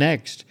about the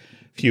next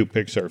few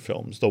Pixar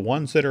films, the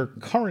ones that are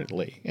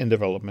currently in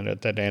development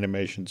at that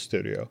animation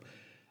studio.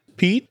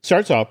 Pete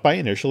starts off by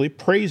initially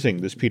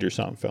praising this Peter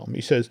Som film.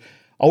 He says,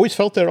 "Always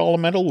felt that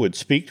Elemental would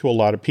speak to a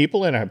lot of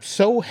people, and I'm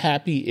so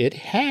happy it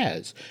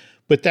has.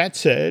 But that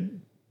said,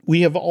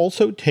 we have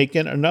also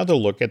taken another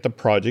look at the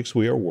projects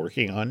we are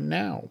working on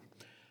now.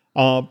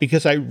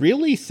 Because I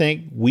really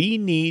think we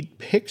need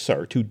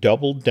Pixar to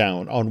double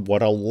down on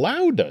what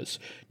allowed us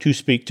to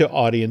speak to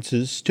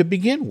audiences to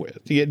begin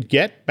with.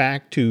 Get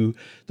back to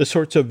the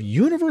sorts of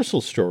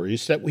universal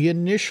stories that we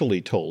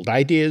initially told,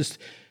 ideas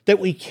that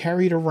we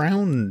carried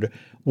around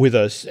with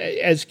us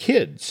as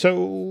kids.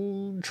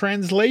 So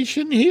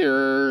translation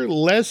here,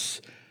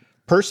 less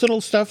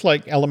personal stuff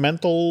like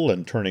Elemental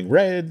and Turning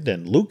Red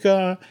and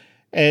Luca,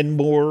 and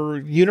more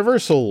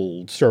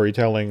universal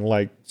storytelling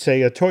like,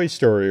 say, a Toy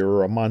Story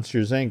or a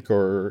Monsters, Inc.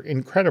 or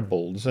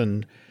Incredibles.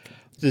 And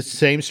the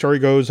same story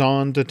goes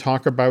on to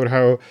talk about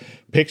how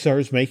Pixar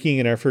is making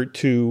an effort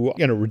to,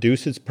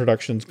 reduce its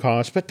production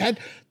costs. But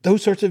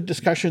those sorts of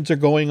discussions are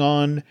going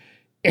on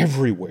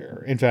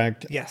everywhere. In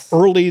fact, yes.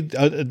 Early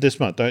this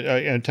month,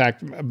 in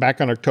fact, back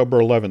on October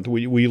 11th,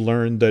 we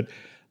learned that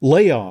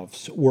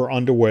layoffs were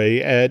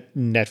underway at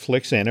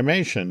Netflix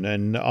Animation,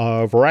 and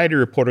Variety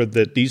reported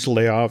that these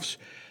layoffs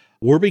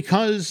were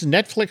because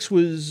Netflix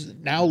was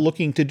now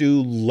looking to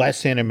do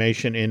less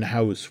animation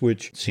in-house,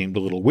 which seemed a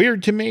little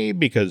weird to me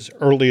because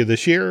earlier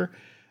this year,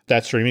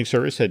 that streaming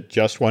service had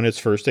just won its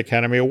first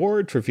Academy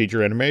Award for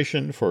feature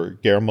animation for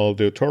Guillermo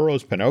del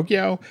Toro's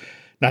Pinocchio,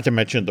 not to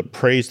mention the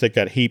praise that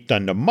got heaped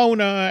on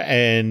Nimona,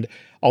 and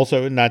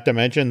also not to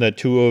mention that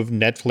two of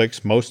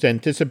Netflix's most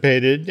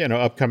anticipated,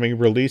 upcoming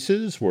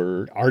releases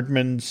were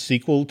Aardman's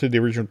sequel to the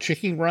original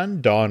Chicken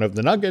Run, Dawn of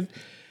the Nugget,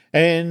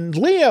 and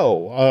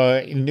Leo,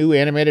 a new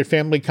animated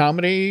family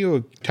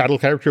comedy, title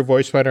character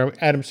voiced by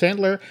Adam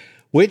Sandler,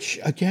 which,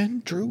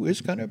 again, Drew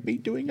is going to be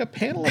doing a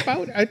panel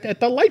about at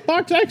the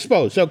Lightbox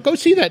Expo. So go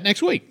see that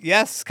next week.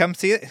 Yes, come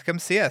see it. Come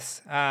see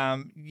us.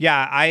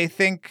 I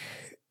think,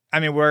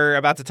 we're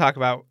about to talk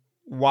about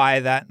why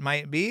that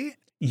might be.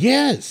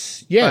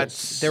 Yes.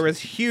 But there was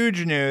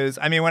huge news.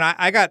 When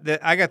I got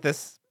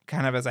this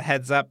kind of as a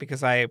heads up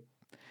because I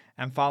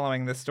am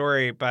following this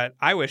story, but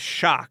I was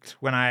shocked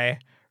when I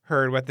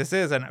heard what this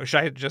is. And should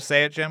I just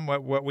say it, Jim,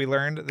 what we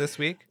learned this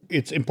week?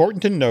 It's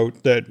important to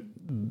note that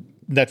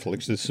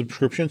Netflix, the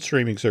subscription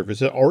streaming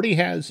service, already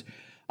has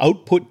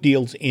output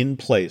deals in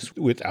place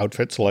with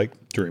outfits like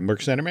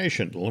DreamWorks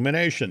Animation,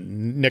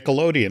 Illumination,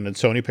 Nickelodeon, and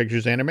Sony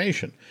Pictures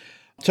Animation.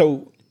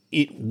 So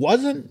it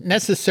wasn't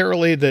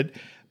necessarily that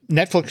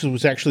Netflix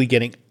was actually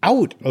getting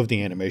out of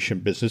the animation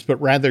business, but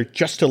rather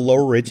just to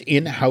lower its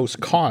in-house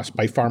costs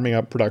by farming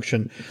out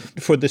production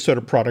for this sort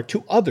of product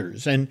to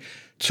others. And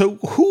So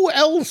who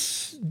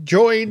else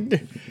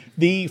joined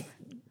the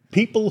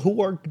people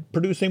who are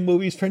producing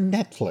movies for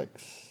Netflix?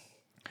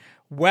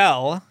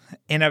 Well,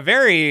 in a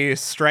very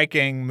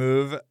striking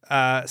move,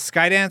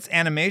 Skydance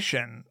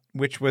Animation,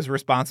 which was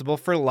responsible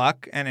for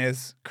Luck and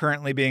is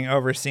currently being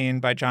overseen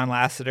by John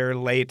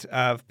Lasseter, late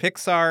of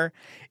Pixar,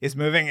 is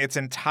moving its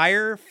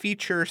entire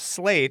feature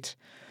slate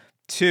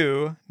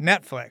to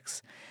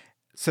Netflix.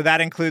 So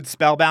that includes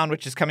Spellbound,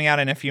 which is coming out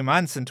in a few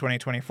months in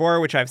 2024,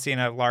 which I've seen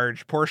a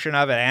large portion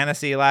of at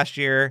Annecy last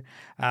year.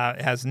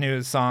 It has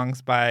new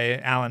songs by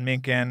Alan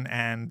Menken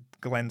and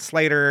Glenn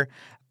Slater.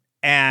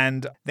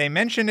 And they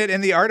mentioned it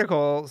in the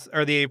articles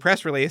or the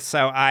press release,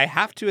 so I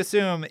have to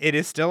assume it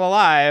is still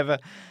alive.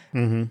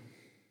 Mm-hmm.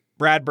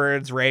 Brad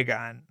Bird's Ray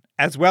Gun,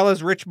 as well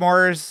as Rich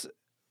Moore's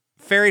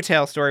fairy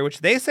tale story, which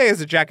they say is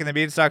a Jack and the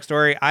Beanstalk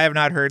story. I have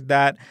not heard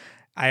that.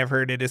 I have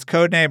heard it is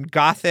codenamed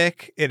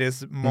Gothic. It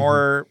is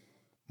more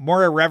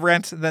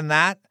irreverent than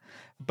that.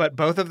 But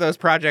both of those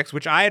projects,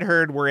 which I had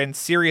heard were in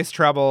serious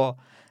trouble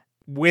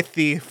with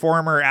the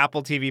former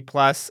Apple TV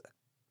Plus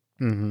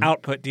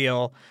output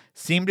deal,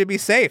 seem to be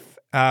safe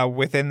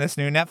within this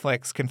new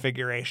Netflix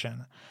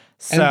configuration.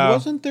 So, and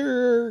wasn't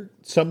there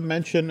some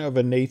mention of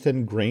a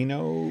Nathan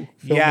Grano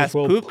film yes, as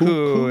well?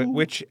 Poo-Poo,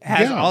 which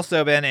has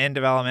also been in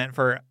development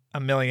for a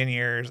million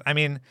years. I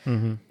mean,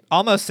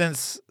 almost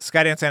since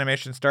Skydance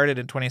Animation started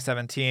in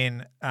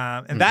 2017.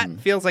 And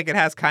that feels like it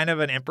has kind of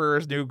an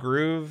Emperor's New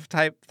Groove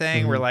type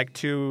thing where like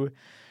two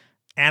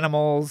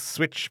animals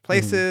switch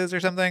places or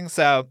something.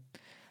 So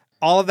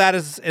all of that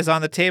is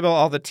on the table.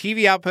 All the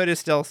TV output is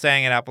still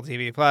staying at Apple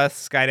TV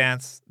Plus.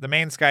 Skydance, the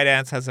main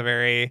Skydance, has a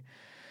very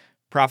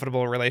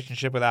profitable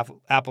relationship with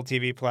Apple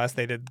TV Plus.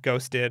 They did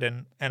Ghosted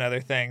and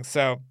other things.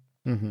 So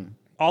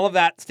all of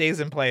that stays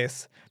in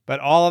place. But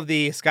all of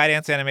the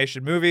Skydance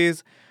Animation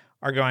movies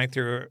are going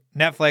through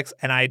Netflix.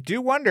 And I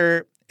do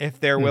wonder if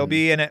there will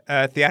be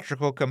a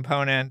theatrical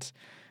component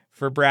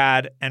for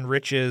Brad and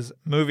Rich's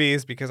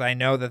movies, because I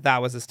know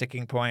that was a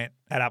sticking point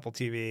at Apple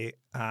TV.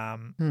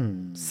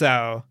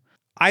 So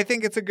I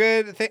think it's a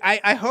good thing.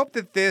 I hope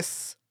that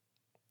this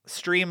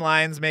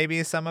streamlines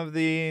maybe some of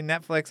the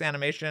Netflix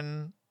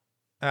animation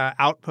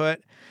output.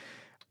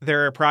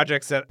 There are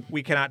projects that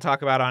we cannot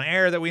talk about on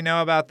air that we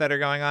know about that are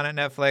going on at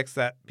Netflix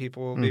that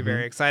people will be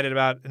very excited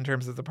about in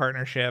terms of the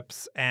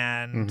partnerships.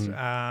 And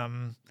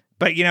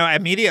but, you know,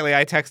 immediately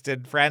I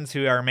texted friends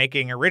who are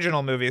making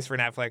original movies for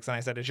Netflix, and I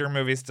said, is your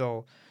movie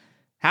still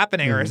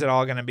happening, or is it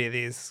all going to be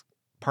these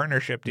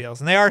partnership deals?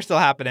 And they are still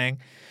happening.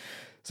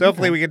 So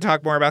hopefully we can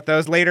talk more about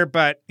those later.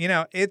 But, you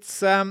know,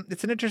 it's an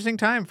interesting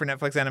time for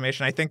Netflix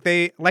Animation. I think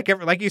they, like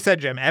you said,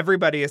 Jim,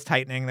 everybody is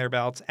tightening their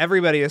belts.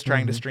 Everybody is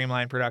trying to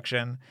streamline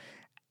production.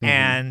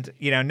 And,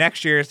 you know,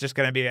 next year is just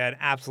going to be an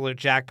absolute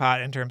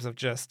jackpot in terms of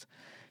just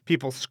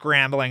people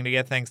scrambling to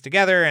get things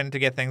together and to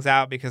get things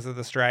out because of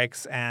the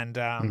strikes.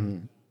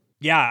 And,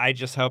 yeah, I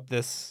just hope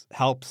this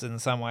helps in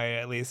some way,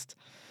 at least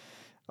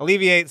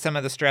alleviate some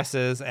of the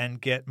stresses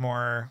and get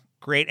more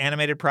great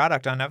animated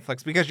product on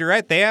Netflix. Because you're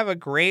right, they have a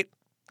great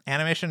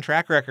animation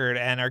track record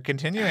and are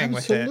continuing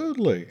with it.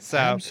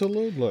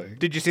 Absolutely.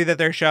 Did you see that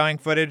they're showing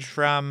footage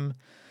from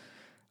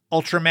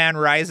Ultraman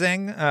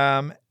Rising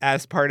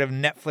as part of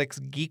Netflix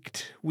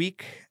Geeked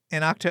Week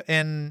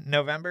in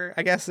November,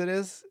 I guess it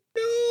is?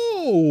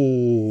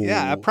 No.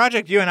 Yeah, a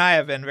project you and I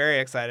have been very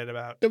excited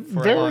about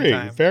for a long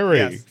time.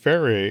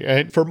 Very.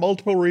 And for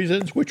multiple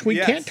reasons, which we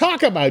can't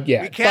talk about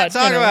yet. We can't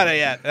talk about it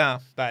yet. No,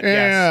 but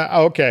yes.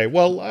 Okay.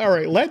 Well, all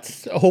right.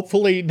 Let's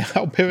hopefully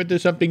now pivot to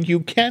something you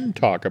can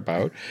talk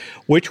about,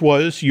 which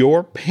was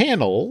your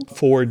panel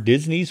for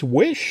Disney's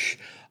Wish.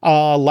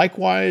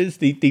 Likewise,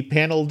 the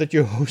panel that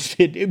you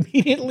hosted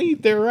immediately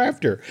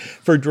thereafter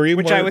for DreamWorks,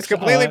 which I was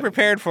completely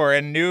prepared for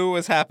and knew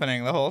was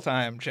happening the whole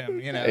time,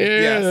 Jim. You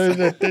know,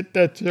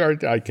 that's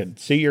right. I can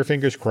see your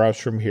fingers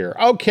crossed from here.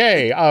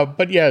 Okay,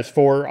 but yes,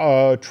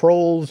 for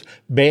Trolls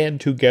Band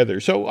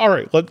Together. So, all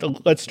right,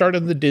 let's start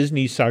on the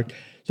Disney side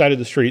of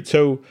the street.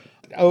 So,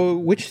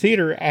 which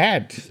theater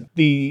at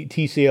the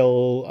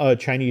TCL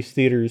Chinese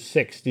Theater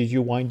 6 did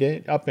you wind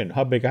up in?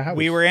 How big a house?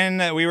 We were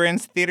in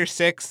Theater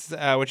 6,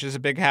 which is a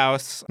big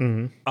house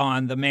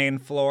on the main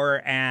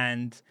floor.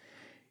 And,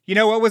 you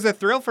know, what was a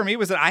thrill for me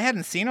was that I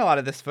hadn't seen a lot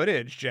of this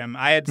footage, Jim.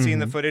 I had seen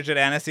the footage at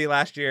Annecy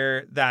last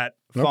year that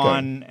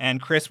Fawn and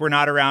Chris were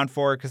not around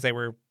for because they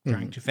were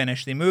trying to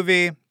finish the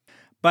movie.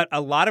 But a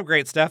lot of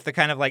great stuff, the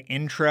kind of like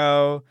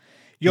intro.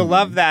 You'll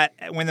love that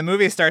when the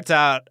movie starts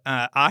out,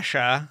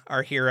 Asha,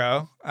 our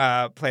hero,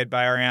 played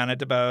by Ariana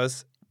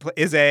DeBose,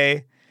 is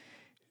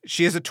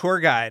a tour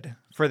guide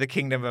for the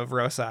Kingdom of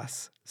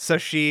Rosas. So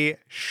she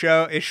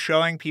is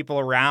showing people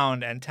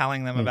around and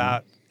telling them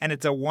about, and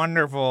it's a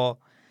wonderful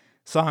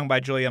song by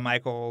Julia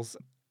Michaels,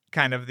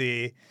 kind of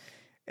it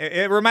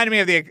reminded me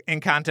of the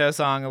Encanto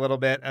song a little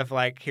bit of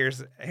like,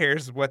 here's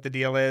what the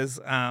deal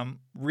is.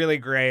 Really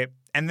great.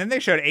 And then they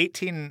showed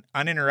 18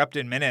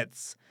 uninterrupted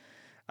minutes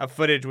of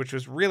footage, which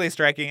was really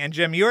striking. And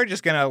Jim, you're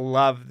just going to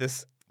love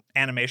this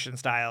animation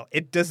style.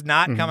 It does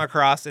not come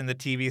across in the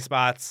TV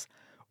spots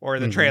or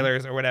the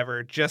trailers or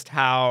whatever, just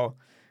how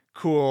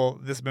cool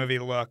this movie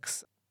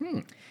looks.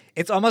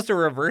 It's almost a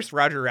reverse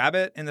Roger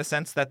Rabbit in the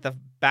sense that the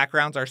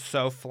backgrounds are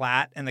so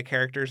flat and the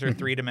characters are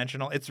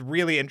three-dimensional. It's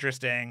really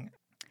interesting.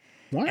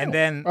 Wow. And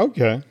then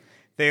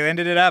they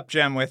ended it up,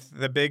 Jim, with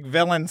the big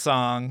villain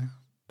song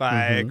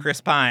by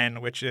Chris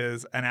Pine, which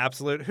is an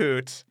absolute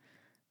hoot.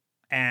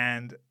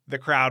 And the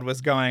crowd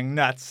was going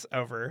nuts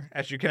over,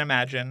 as you can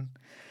imagine.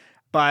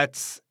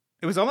 But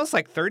it was almost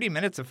like 30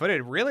 minutes of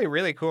footage. Really,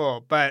 really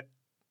cool. But,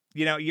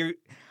 you're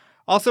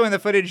also in the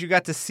footage, you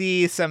got to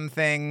see some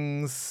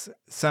things,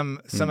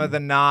 some of the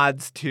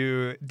nods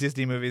to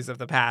Disney movies of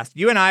the past.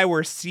 You and I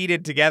were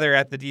seated together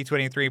at the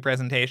D23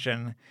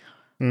 presentation,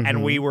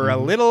 and we were a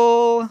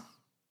little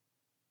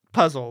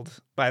puzzled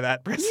by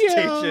that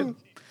presentation.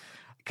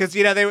 Because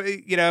they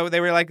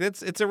were like,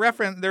 it's a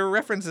reference. There were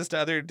references to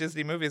other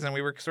Disney movies, and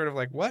we were sort of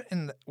like, what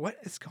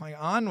is going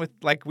on with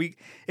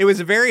it was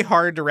very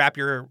hard to wrap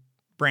your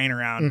brain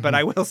around. But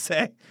I will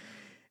say,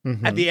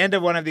 at the end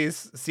of one of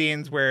these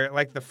scenes where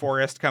the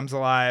forest comes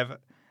alive,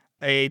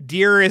 a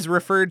deer is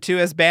referred to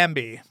as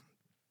Bambi,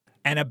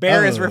 and a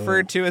bear is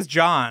referred to as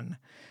John.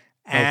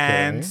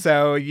 And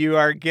so you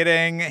are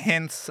getting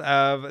hints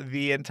of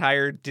the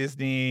entire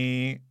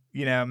Disney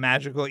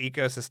magical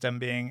ecosystem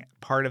being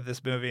part of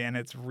this movie, and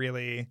it's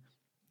really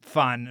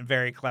fun,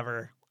 very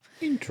clever.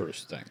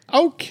 Interesting.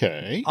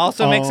 Okay.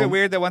 Also makes it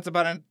weird that Once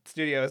Upon a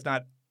Studio is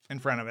not in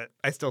front of it.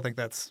 I still think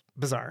that's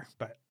bizarre,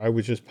 but I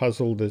was just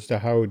puzzled as to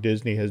how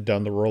Disney has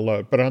done the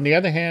rollout. But on the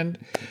other hand,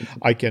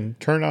 I can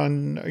turn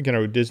on,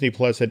 Disney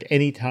Plus at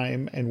any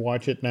time and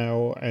watch it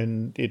now,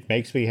 and it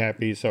makes me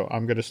happy, so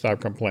I'm going to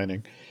stop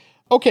complaining.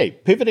 Okay,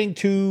 pivoting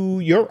to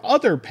your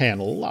other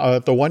panel,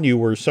 the one you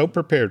were so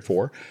prepared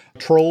for,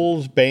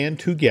 Trolls Band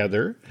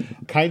Together,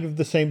 kind of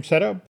the same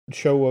setup,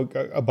 show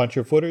a bunch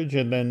of footage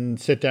and then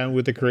sit down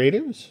with the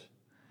creatives?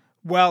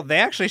 Well, they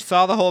actually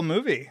saw the whole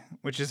movie,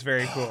 which is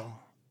very cool.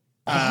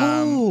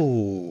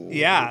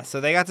 Yeah,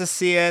 so they got to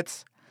see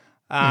it.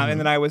 And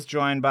then I was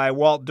joined by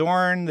Walt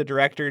Dorn, the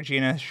director,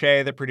 Gina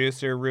Shea, the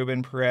producer,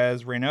 Ruben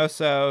Perez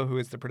Reynoso, who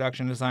is the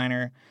production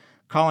designer,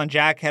 Colin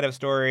Jack, head of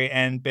story,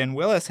 and Ben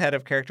Willis, head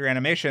of character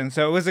animation.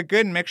 So it was a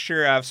good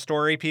mixture of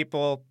story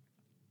people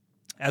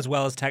as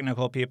well as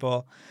technical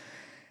people.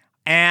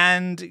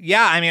 And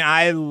yeah,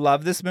 I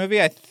love this movie.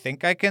 I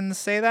think I can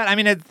say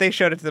that. They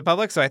showed it to the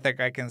public, so I think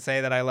I can say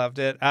that I loved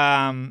it.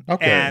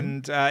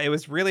 And it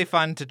was really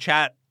fun to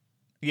chat,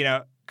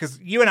 because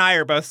you and I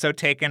are both so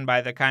taken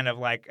by the kind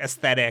of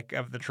aesthetic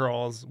of the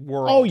Trolls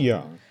world. Oh,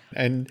 yeah.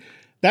 And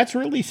that's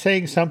really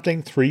saying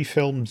something 3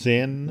 films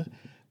in.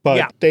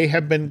 But they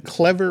have been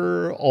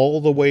clever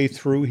all the way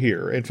through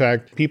here. In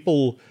fact,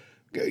 people,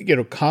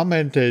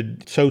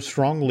 commented so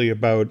strongly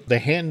about the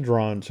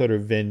hand-drawn sort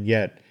of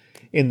vignette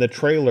in the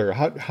trailer.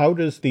 How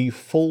does the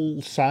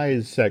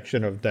full-size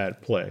section of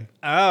that play?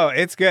 Oh,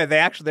 it's good. They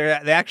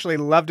actually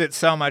loved it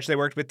so much. They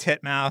worked with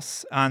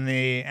Titmouse on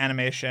the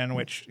animation,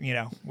 which,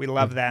 we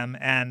love them.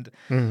 And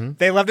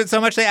they loved it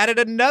so much they added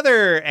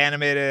another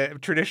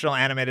traditional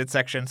animated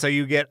section. So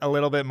you get a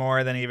little bit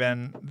more than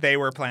even they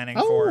were planning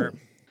for.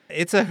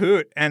 It's a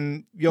hoot,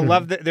 and you'll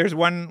love that. There's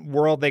one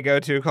world they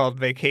go to called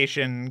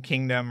Vacation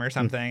Kingdom or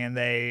something, and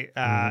they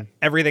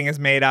everything is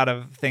made out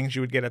of things you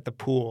would get at the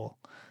pool.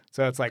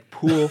 So it's like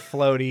pool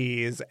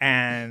floaties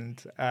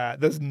and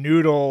those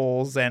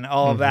noodles and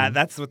all of that.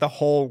 That's what the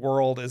whole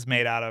world is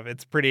made out of.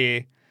 It's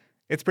pretty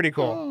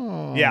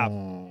cool.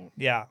 Oh.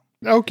 Yeah.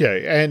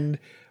 Okay, and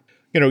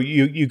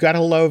you got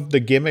to love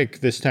the gimmick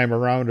this time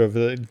around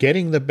of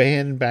getting the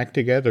band back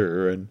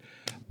together. And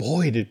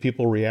boy, did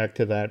people react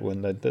to that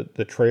when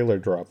the trailer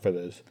dropped for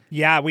this.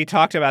 Yeah, we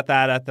talked about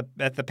that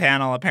at the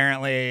panel.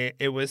 Apparently,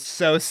 it was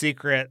so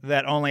secret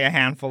that only a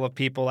handful of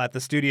people at the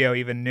studio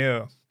even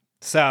knew.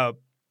 So,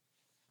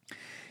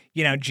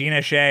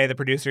 Gina Shea, the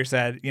producer,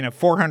 said,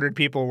 400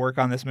 people work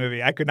on this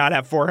movie. I could not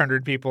have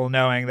 400 people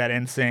knowing that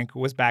NSYNC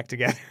was back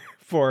together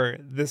for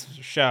this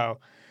show.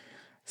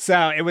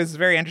 So it was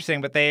very interesting,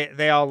 but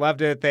they all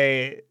loved it.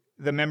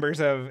 The members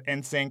of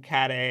NSYNC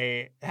had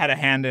a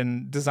hand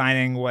in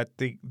designing what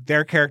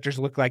their characters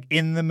look like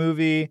in the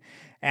movie,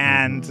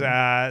 and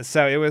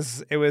so it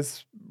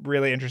was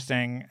really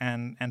interesting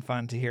and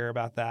fun to hear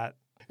about that.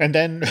 And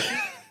then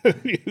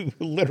you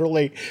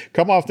literally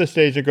come off the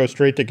stage and go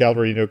straight to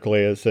Gallery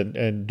Nucleus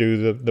and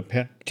do the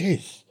pen.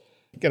 Jeez.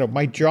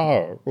 My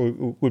jaw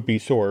would be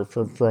sore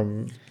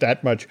from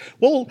that much.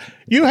 Well,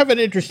 you have an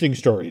interesting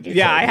story to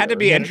tell. I had to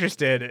be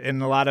interested in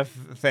a lot of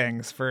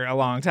things for a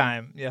long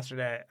time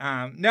yesterday.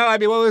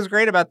 What was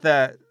great about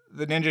the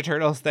Ninja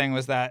Turtles thing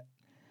was that,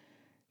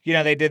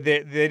 they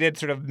did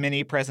sort of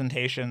mini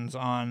presentations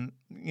on,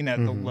 the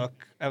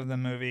look of the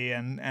movie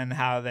and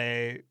how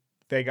they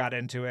got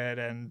into it.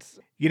 And,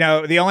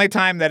 the only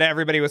time that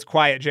everybody was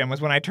quiet, Jim,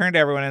 was when I turned to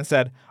everyone and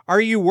said, "Are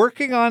you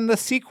working on the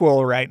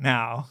sequel right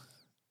now?"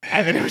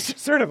 And then it was just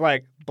sort of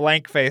like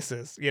blank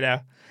faces,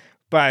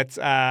 But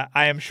I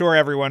am sure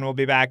everyone will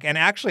be back. And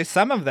actually,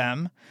 some of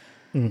them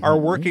are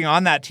working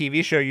on that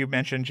TV show you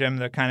mentioned, Jim,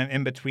 the kind of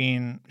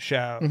in-between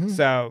show.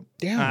 So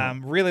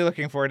really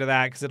looking forward to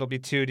that because it'll be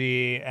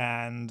 2D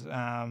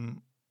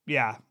and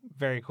Yeah,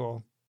 very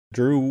cool.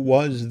 Drew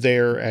was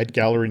there at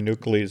Gallery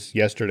Nucleus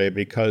yesterday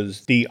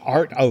because the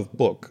art of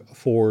book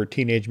for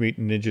Teenage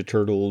Mutant Ninja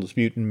Turtles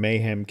Mutant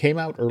Mayhem came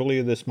out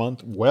earlier this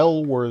month.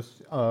 Well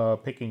worth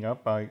picking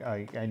up.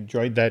 I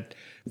enjoyed that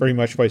very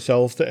much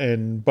myself,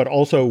 but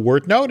also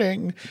worth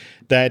noting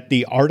that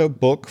the art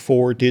of book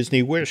for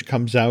Disney Wish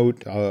comes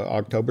out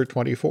October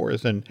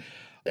 24th. And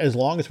as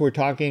long as we're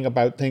talking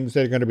about things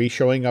that are going to be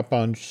showing up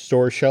on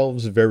store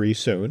shelves very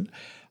soon,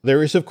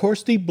 there is, of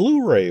course, the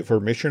Blu-ray for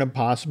Mission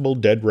Impossible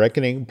Dead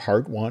Reckoning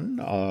Part 1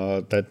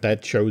 that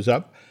shows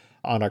up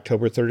on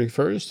October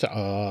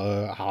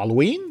 31st,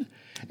 Halloween.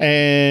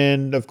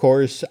 And, of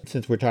course,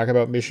 since we're talking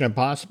about Mission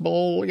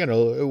Impossible,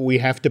 we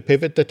have to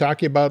pivot to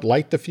talking about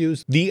Light the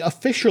Fuse, the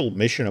official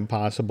Mission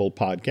Impossible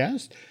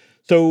podcast.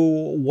 So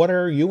what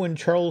are you and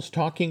Charles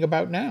talking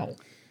about now?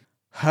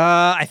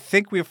 I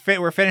think we're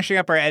finishing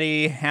up our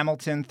Eddie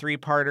Hamilton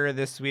 3-parter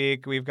this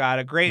week. We've got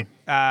a great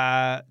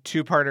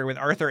 2-parter with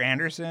Arthur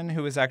Anderson,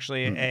 who was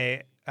actually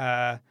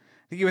I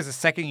think he was a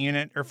second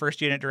unit or first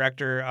unit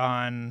director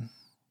on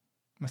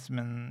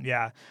Mission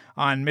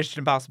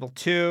Impossible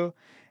 2.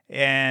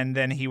 And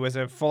then he was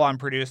a full-on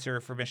producer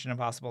for Mission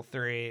Impossible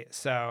 3.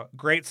 So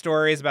great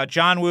stories about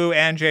John Woo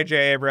and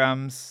J.J.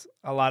 Abrams.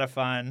 A lot of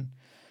fun.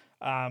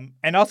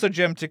 And also,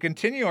 Jim, to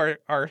continue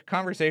our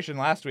conversation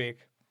last week,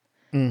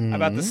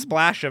 about the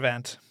Splash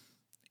event.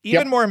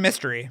 Even more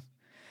mystery.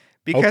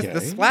 Because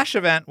the Splash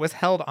event was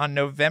held on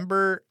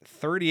November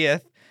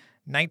 30th,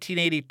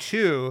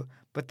 1982,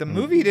 but the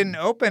movie didn't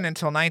open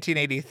until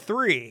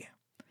 1983.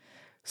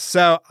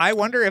 So I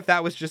wonder if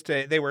that was just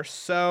they were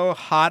so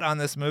hot on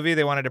this movie,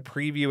 they wanted to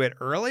preview it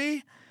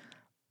early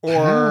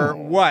or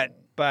what.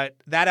 But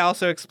that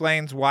also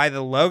explains why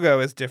the logo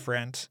is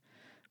different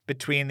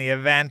between the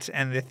event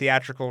and the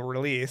theatrical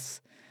release.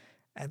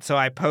 And so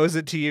I pose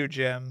it to you,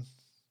 Jim,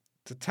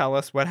 to tell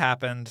us what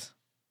happened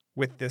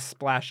with this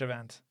Splash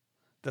event.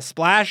 The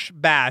Splash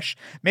Bash.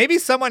 Maybe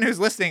someone who's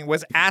listening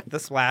was at the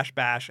Splash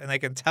Bash and they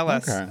can tell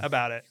us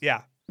about it.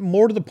 Yeah.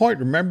 More to the point,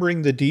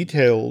 remembering the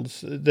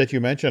details that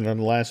you mentioned on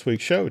last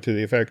week's show to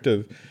the effect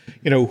of,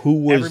 who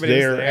was Everybody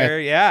there. Was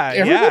there.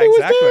 Everybody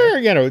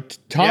was there.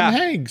 Tom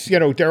Hanks,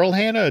 Daryl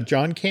Hannah,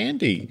 John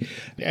Candy,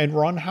 and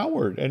Ron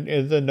Howard.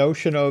 And the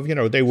notion of,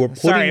 they were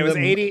putting Sorry, it was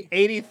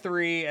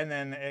 83 and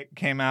then it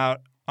came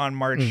out on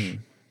March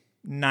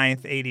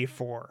 9th,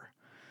 84.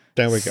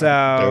 There we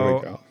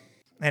go.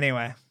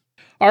 Anyway.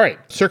 All right.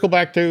 Circle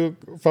back to,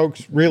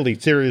 folks, really,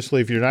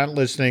 seriously, if you're not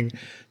listening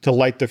to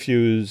Light the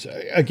Fuse,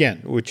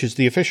 again, which is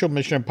the official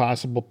Mission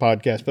Impossible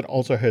podcast, but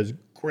also has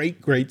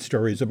great, great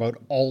stories about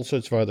all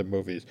sorts of other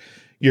movies,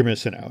 you're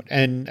missing out.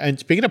 And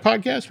speaking of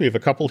podcasts, we have a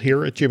couple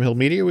here at Jim Hill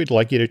Media we'd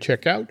like you to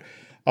check out.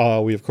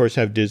 We, of course,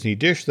 have Disney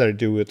Dish that I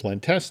do with Len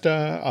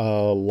Testa.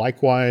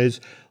 Likewise,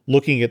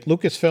 looking at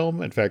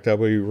Lucasfilm. In fact, I'll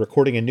be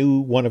recording a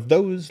new one of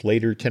those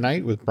later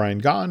tonight with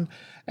Brian Gahn.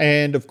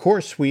 And, of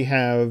course, we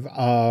have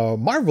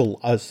Marvel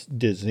Us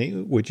Disney,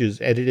 which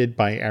is edited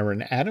by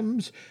Aaron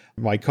Adams,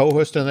 my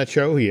co-host on that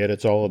show. He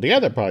edits all of the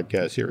other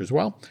podcasts here as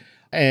well.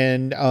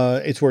 And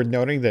it's worth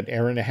noting that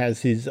Aaron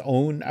has his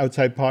own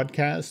outside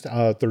podcast,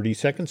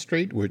 32nd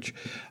Street, which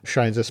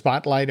shines a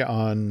spotlight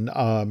on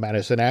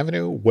Madison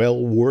Avenue.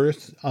 Well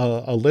worth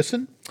a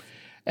listen.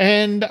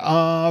 And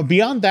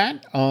beyond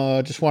that,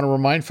 just want to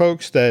remind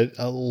folks that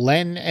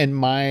Len and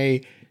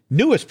my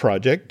newest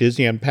project,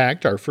 Disney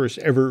Unpacked, our first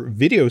ever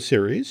video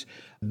series,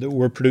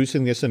 we're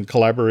producing this in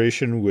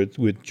collaboration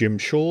with Jim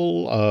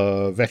Schull,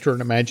 a veteran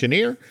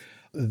Imagineer.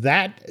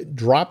 That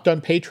dropped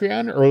on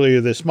Patreon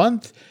earlier this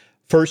month.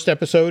 First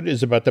episode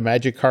is about the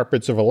magic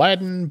carpets of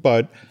Aladdin,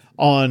 but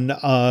on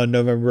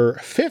November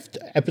 5th,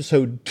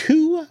 episode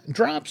 2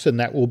 drops, and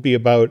that will be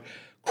about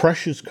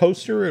Crush's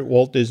Coaster at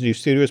Walt Disney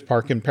Studios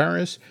Park in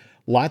Paris.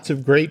 Lots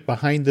of great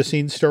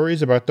behind-the-scenes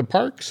stories about the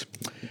parks.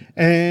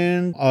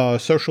 And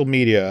social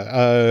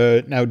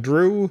media. Now,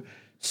 Drew,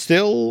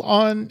 still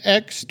on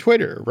X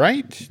Twitter,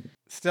 right?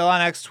 Still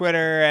on X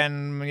Twitter,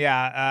 and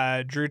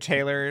Drew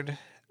Tailored.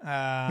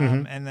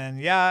 And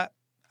then,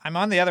 I'm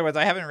on the other ones.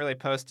 I haven't really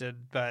posted,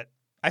 but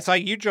I saw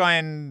you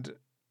joined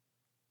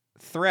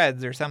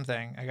Threads or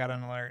something. I got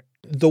an alert.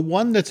 The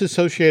one that's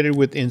associated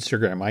with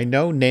Instagram. I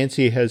know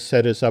Nancy has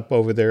set us up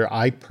over there.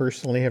 I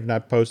personally have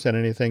not posted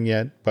anything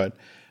yet, but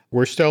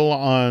we're still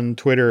on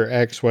Twitter,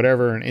 X,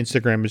 whatever, and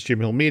Instagram is Jim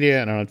Hill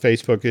Media, and on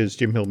Facebook is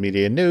Jim Hill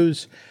Media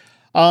News.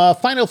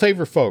 Final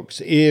favor,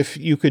 folks. If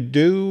you could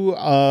do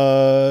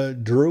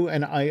Drew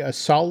and I a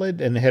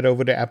solid and head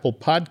over to Apple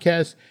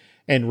Podcasts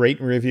and rate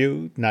and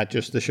review, not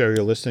just the show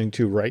you're listening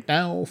to right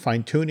now,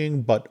 Fine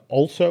Tuning, but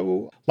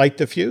also Light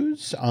the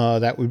Fuse,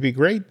 that would be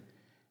great.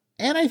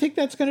 And I think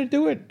that's going to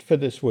do it for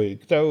this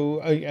week. So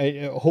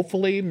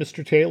hopefully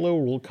Mr. Taylor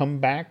will come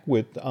back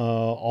with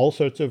all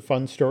sorts of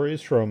fun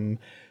stories from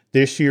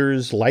this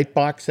year's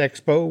Lightbox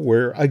Expo,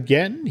 where,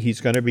 again,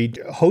 he's going to be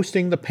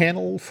hosting the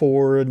panel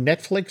for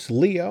Netflix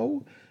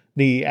Leo,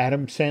 the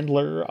Adam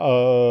Sandler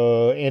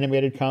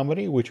animated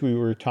comedy, which we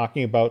were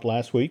talking about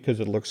last week because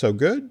it looks so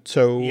good.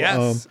 So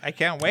yes, I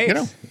can't wait.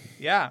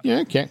 Yeah.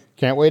 Yeah,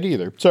 can't wait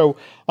either. So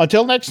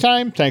until next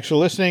time, thanks for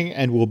listening,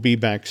 and we'll be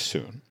back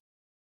soon.